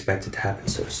didn't expect it to happen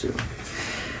so soon.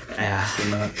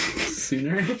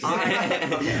 Sooner? It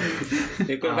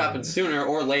could have happened sooner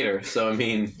or later, so I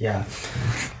mean... Yeah.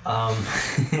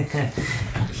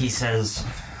 He says,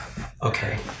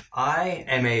 okay, I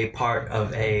am a part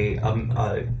of a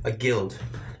guild,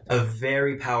 a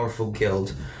very powerful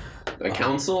guild. A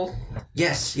council?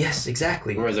 Yes,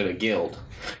 exactly. Or is it a guild?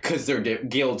 Because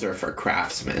guilds are for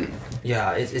craftsmen.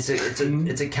 Yeah, it's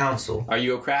a council. Are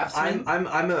you a craftsman? I'm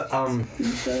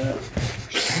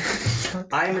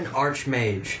an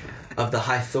archmage of the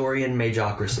Hythorian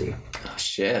Magocracy. Oh,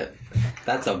 shit.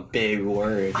 That's a big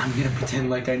word. I'm gonna pretend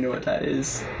like I know what that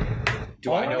is.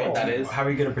 Do I know what that is? How are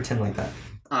you gonna pretend like that?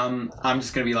 I'm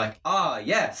just gonna be like,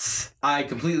 yes, I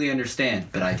completely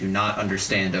understand, but I do not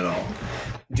understand at all.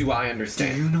 Do I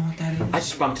understand? Do you know what that is? I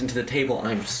just bumped into the table.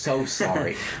 I'm so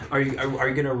sorry. Are you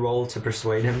gonna roll to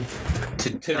persuade him?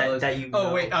 That you Oh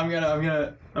know? wait, I'm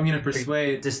gonna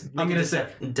persuade. I'm gonna say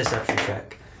deception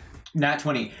check. Nat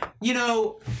 20.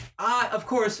 Of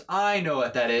course I know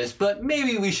what that is, but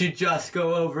maybe we should just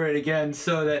go over it again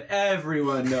so that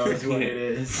everyone knows what it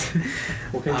is.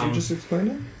 Well, can't you just explain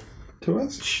it to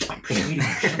us? I'm persuading.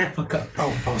 Shut the fuck up.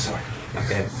 Oh, sorry.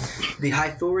 Okay. The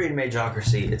Hythorian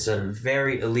Magocracy, it's a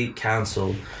very elite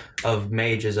council of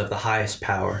mages of the highest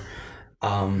power.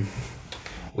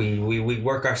 We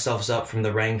work ourselves up from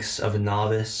the ranks of a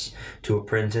novice to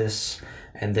apprentice,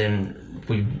 and then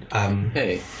we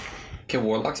Hey, can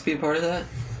warlocks be a part of that?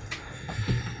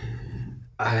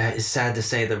 it's sad to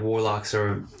say that warlocks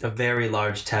are a very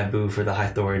large taboo for the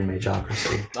Hythorian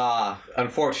Magocracy.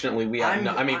 Unfortunately, we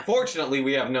have fortunately,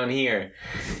 we have none here.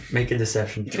 Make a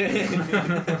deception check.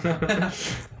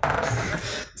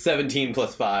 17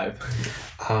 plus 5.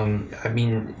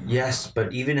 Yes,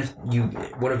 but even if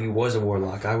one of you was a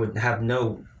warlock, I would have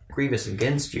no grievous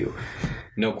against you.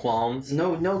 No qualms?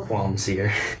 No qualms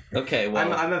here. Okay,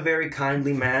 well... I'm a very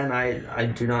kindly man. I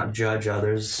do not judge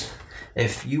others.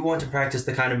 If you want to practice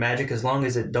the kind of magic, as long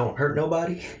as it don't hurt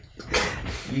nobody,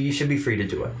 you should be free to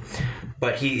do it.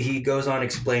 But he goes on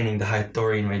explaining the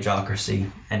Hythorian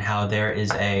Magocracy and how there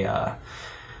is a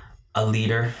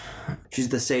leader. She's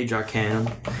the Sage Arcanum,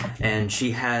 and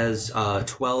she has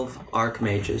 12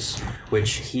 Archmages,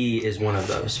 which he is one of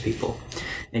those people.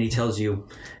 And he tells you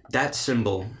that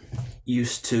symbol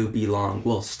used to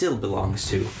still belongs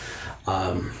to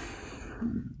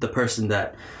the person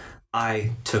that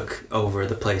I took over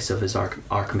the place of his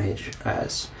Archmage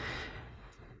as.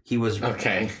 He was...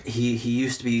 Okay. He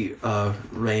used to be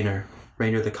Raynor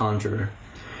the Conjurer.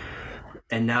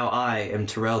 And now I am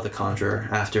Terrell the Conjurer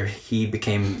after he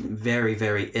became very,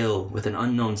 very ill with an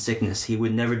unknown sickness. He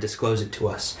would never disclose it to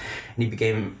us. And he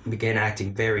began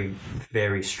acting very,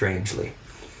 very strangely.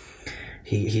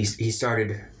 He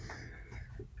started...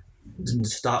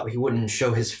 He wouldn't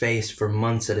show his face for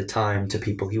months at a time to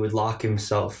people. He would lock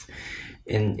himself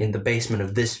in the basement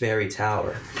of this very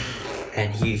tower.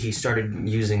 And he started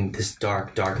using this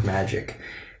dark magic.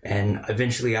 And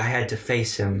eventually I had to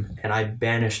face him, and I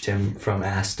banished him from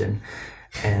Aston.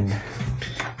 And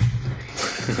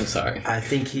I'm sorry. I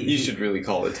think You should really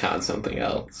call the town something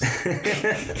else.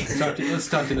 Let's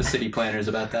talk to the city planners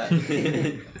about that.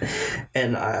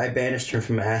 And I banished him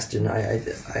from Aston.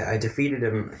 I defeated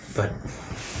him, but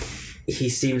he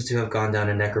seems to have gone down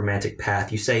a necromantic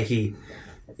path. You say he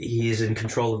is in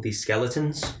control of these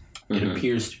skeletons? It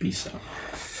appears to be so.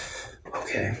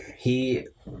 Okay. He,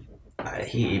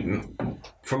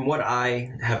 from what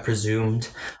I have presumed,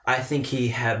 I think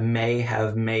he may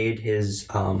have made his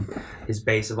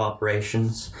base of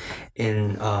operations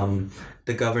in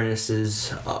the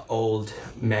governess's old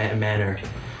manor,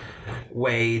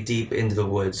 way deep into the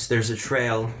woods. There's a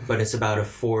trail, but it's about a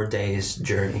 4 days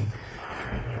journey.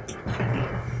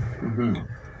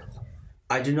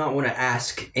 I do not want to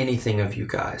ask anything of you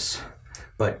guys,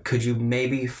 but could you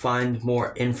maybe find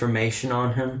more information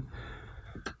on him?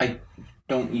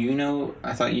 Don't you know?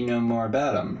 I thought you know more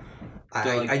about him.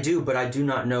 I do, but I do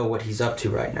not know what he's up to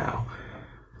right now.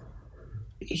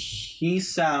 He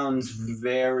sounds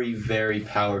very, very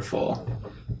powerful.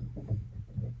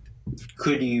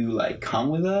 Could you, come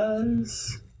with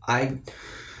us? I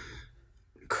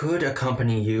could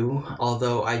accompany you,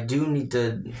 although I do need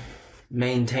to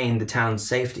maintain the town's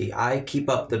safety. I keep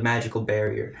up the magical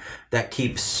barrier that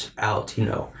keeps out,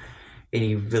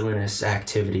 any villainous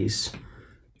activities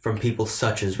from people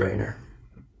such as Raynor.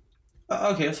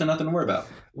 Okay, so nothing to worry about.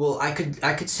 Well, I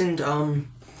could send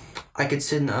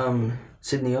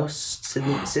Sydney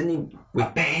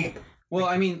with babe. Well,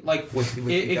 I mean, with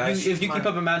you guys, if you keep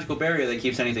up a magical barrier that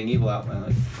keeps anything evil out,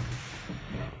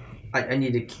 I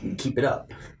need to keep it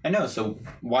up. I know. So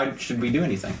why should we do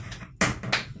anything?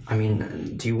 I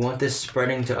mean, do you want this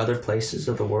spreading to other places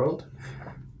of the world?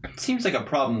 It seems like a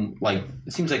problem.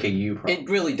 It seems like a you problem. It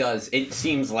really does. It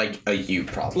seems like a you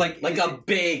problem. Like a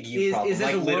big you problem. Is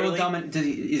this a world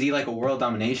is he like a world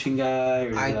domination guy?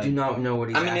 Or I do not know what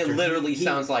he's after. It literally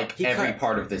sounds like every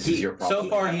part of this is your problem. So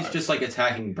far, he's just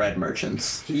attacking bread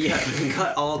merchants. He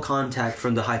cut all contact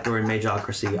from the Hythorian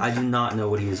Magocracy. I do not know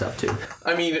what he is up to.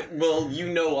 I mean, well,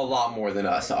 you know a lot more than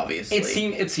us, obviously.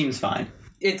 It seems fine.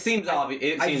 It seems obvious.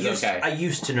 It seems okay. I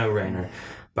used to know Raynor,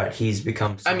 but he's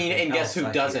become. And guess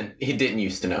who doesn't? He didn't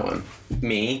used to know him.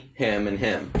 Me, him, and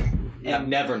him. I've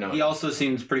never known. He also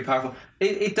seems pretty powerful.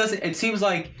 It doesn't. It seems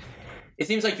like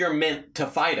you're meant to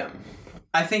fight him.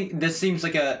 I think this seems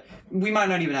like we might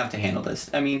not even have to handle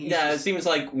this. I mean, it seems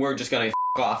like we're just gonna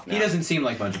off now. He doesn't seem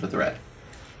like much of a threat.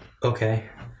 Okay.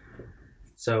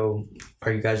 So,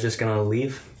 are you guys just gonna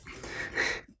leave?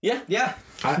 Yeah.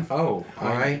 All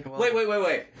right. Well,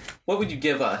 Wait. What would you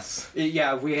give us?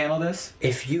 Yeah, if we handle this?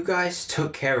 If you guys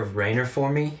took care of Raynor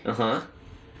for me... I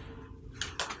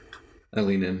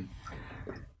lean in.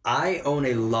 I own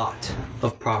a lot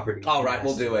of property. All right,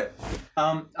 we'll do it.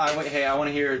 I want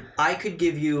to hear... I could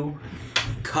give you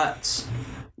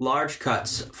large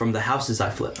cuts from the houses I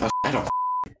flip. I don't...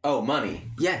 Oh, money.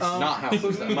 Yes. Not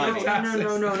houses. Money.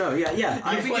 No.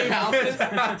 Yeah. You flip houses.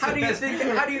 How do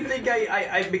you think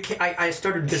I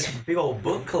started this big old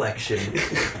book collection?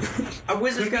 A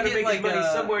wizard's got to make his money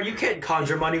somewhere. You can't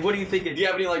conjure money. What do you think? Do you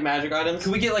have any magic items?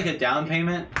 Can we get a down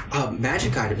payment?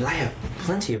 Magic items. I have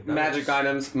plenty of those. Magic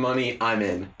items, money. I'm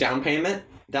in. Down payment.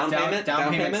 Down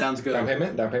payment sounds good. Down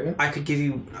payment. I could give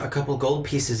you a couple gold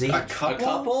pieces each. A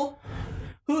couple?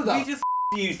 Who the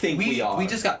do you think we are? We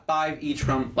just got 5 each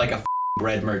from a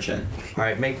bread merchant. All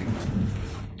right,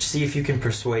 see if you can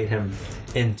persuade him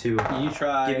into You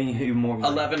try. giving you more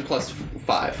money. 11 plus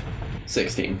 5.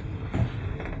 16.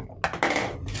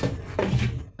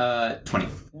 20.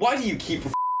 Why do you keep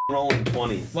rolling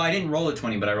 20? Well, I didn't roll a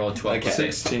 20, but I rolled a 12. Okay.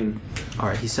 16. All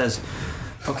right, he says,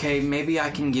 okay, maybe I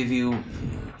can give you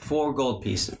 4 gold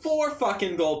pieces. 4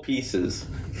 fucking gold pieces.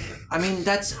 I mean,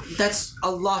 that's a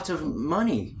lot of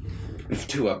money.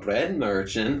 To a bread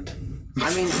merchant.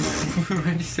 I mean,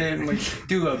 I'm saying, like,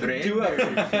 do a bread. To a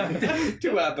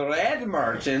bread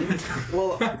merchant.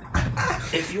 well,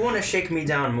 if you want to shake me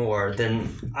down more,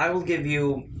 then I will give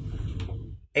you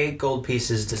 8 gold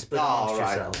pieces to split amongst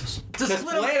yourselves.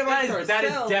 That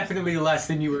is definitely less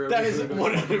than you were. That is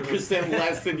 100%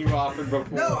 less than you offered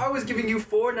before. No, I was giving you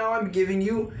 4, now I'm giving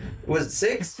you, was it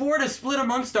 6? 4 to split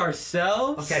amongst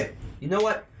ourselves? Okay, you know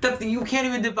what? You can't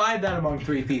even divide that among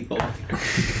 3 people.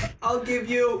 I'll give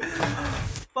you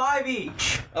 5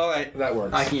 each. Alright. That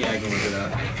works. I can work it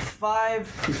out.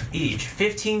 5 each.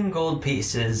 15 gold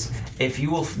pieces if you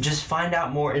will just find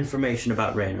out more information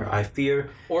about Raynor. I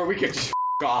fear... Or we could just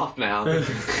off now.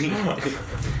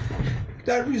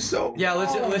 That'd be so. Yeah,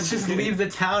 let's just leave the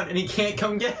town and he can't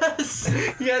come get us.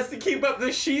 He has to keep up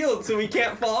the shield so he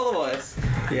can't follow us.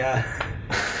 Yeah.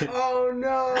 Oh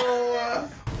no!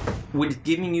 With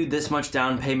giving you this much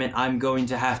down payment, I'm going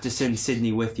to have to send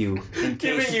Sydney with you.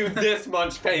 Giving you this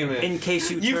much payment. In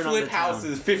case you You turn on flip the town.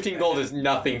 houses, 15 gold is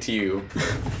nothing to you.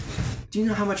 Do you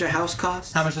know how much a house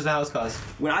costs? How much does the house cost?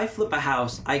 When I flip a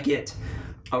house, I get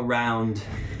around...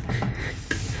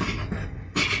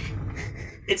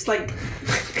 It's like,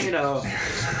 you know...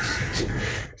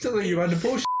 Sounds like you're about to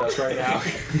bullshit us right now.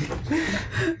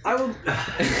 I will...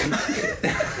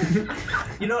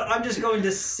 You know what? I'm just going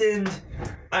to send...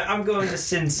 I'm going to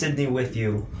send Sydney with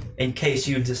you in case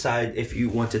you decide if you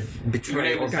want to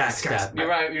betray or backstab. You're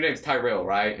right, your name's Tyrell,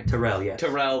 right? Tyrell, yes.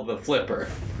 Tyrell the Flipper.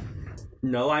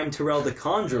 No, I'm Tyrell the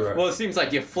Conjurer. Well, it seems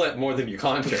like you flip more than you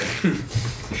conjure.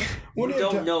 You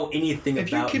don't know anything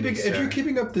about me, If you're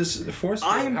keeping up this force,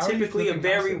 I am typically a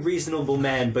very reasonable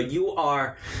man, but you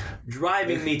are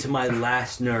driving me to my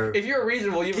last nerve. If you're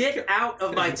reasonable, you Get out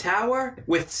of my tower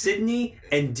with Sydney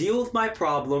and deal with my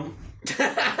problem,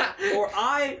 or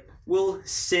I will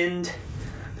send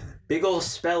big ol'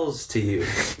 spells to you.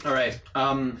 All right.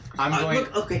 I'm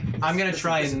gonna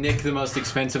try and nick the most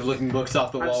expensive looking books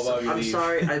off the wall while we leave.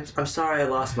 I'm sorry I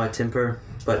lost my temper,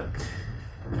 but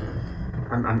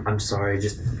I'm sorry.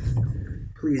 Just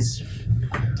please,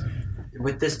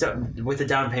 with the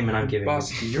down payment I'm giving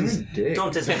Boss, you're a dick.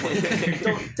 don't disappoint.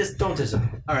 don't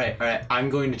disappoint. All right. I'm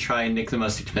going to try and nick the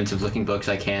most expensive looking books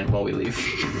I can while we leave.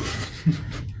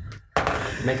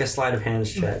 Make a sleight of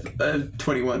hands check.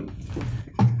 21.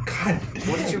 God,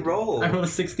 What did you roll? I rolled a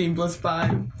 16 plus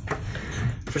 5.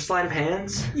 For sleight of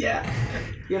hands? Yeah,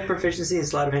 You have proficiency in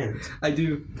sleight of hands. I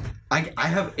do. I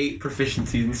have 8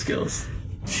 proficiencies in skills.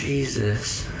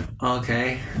 Jesus.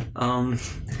 Okay.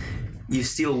 You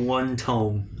steal 1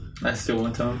 tome. That's still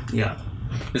 1 tome. Yeah.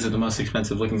 Is it the most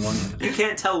expensive looking one? You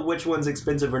can't tell which one's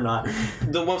expensive or not.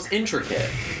 The most intricate.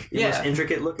 The most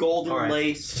intricate looking? Golden All right.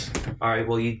 lace. Alright,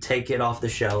 well, you take it off the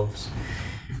shelves.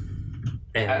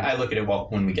 And I look at it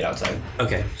when we get outside.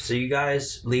 okay, so you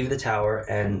guys leave the tower,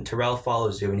 and Tyrell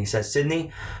follows you, and he says,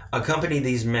 Sydney, accompany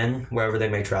these men wherever they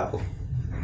may travel.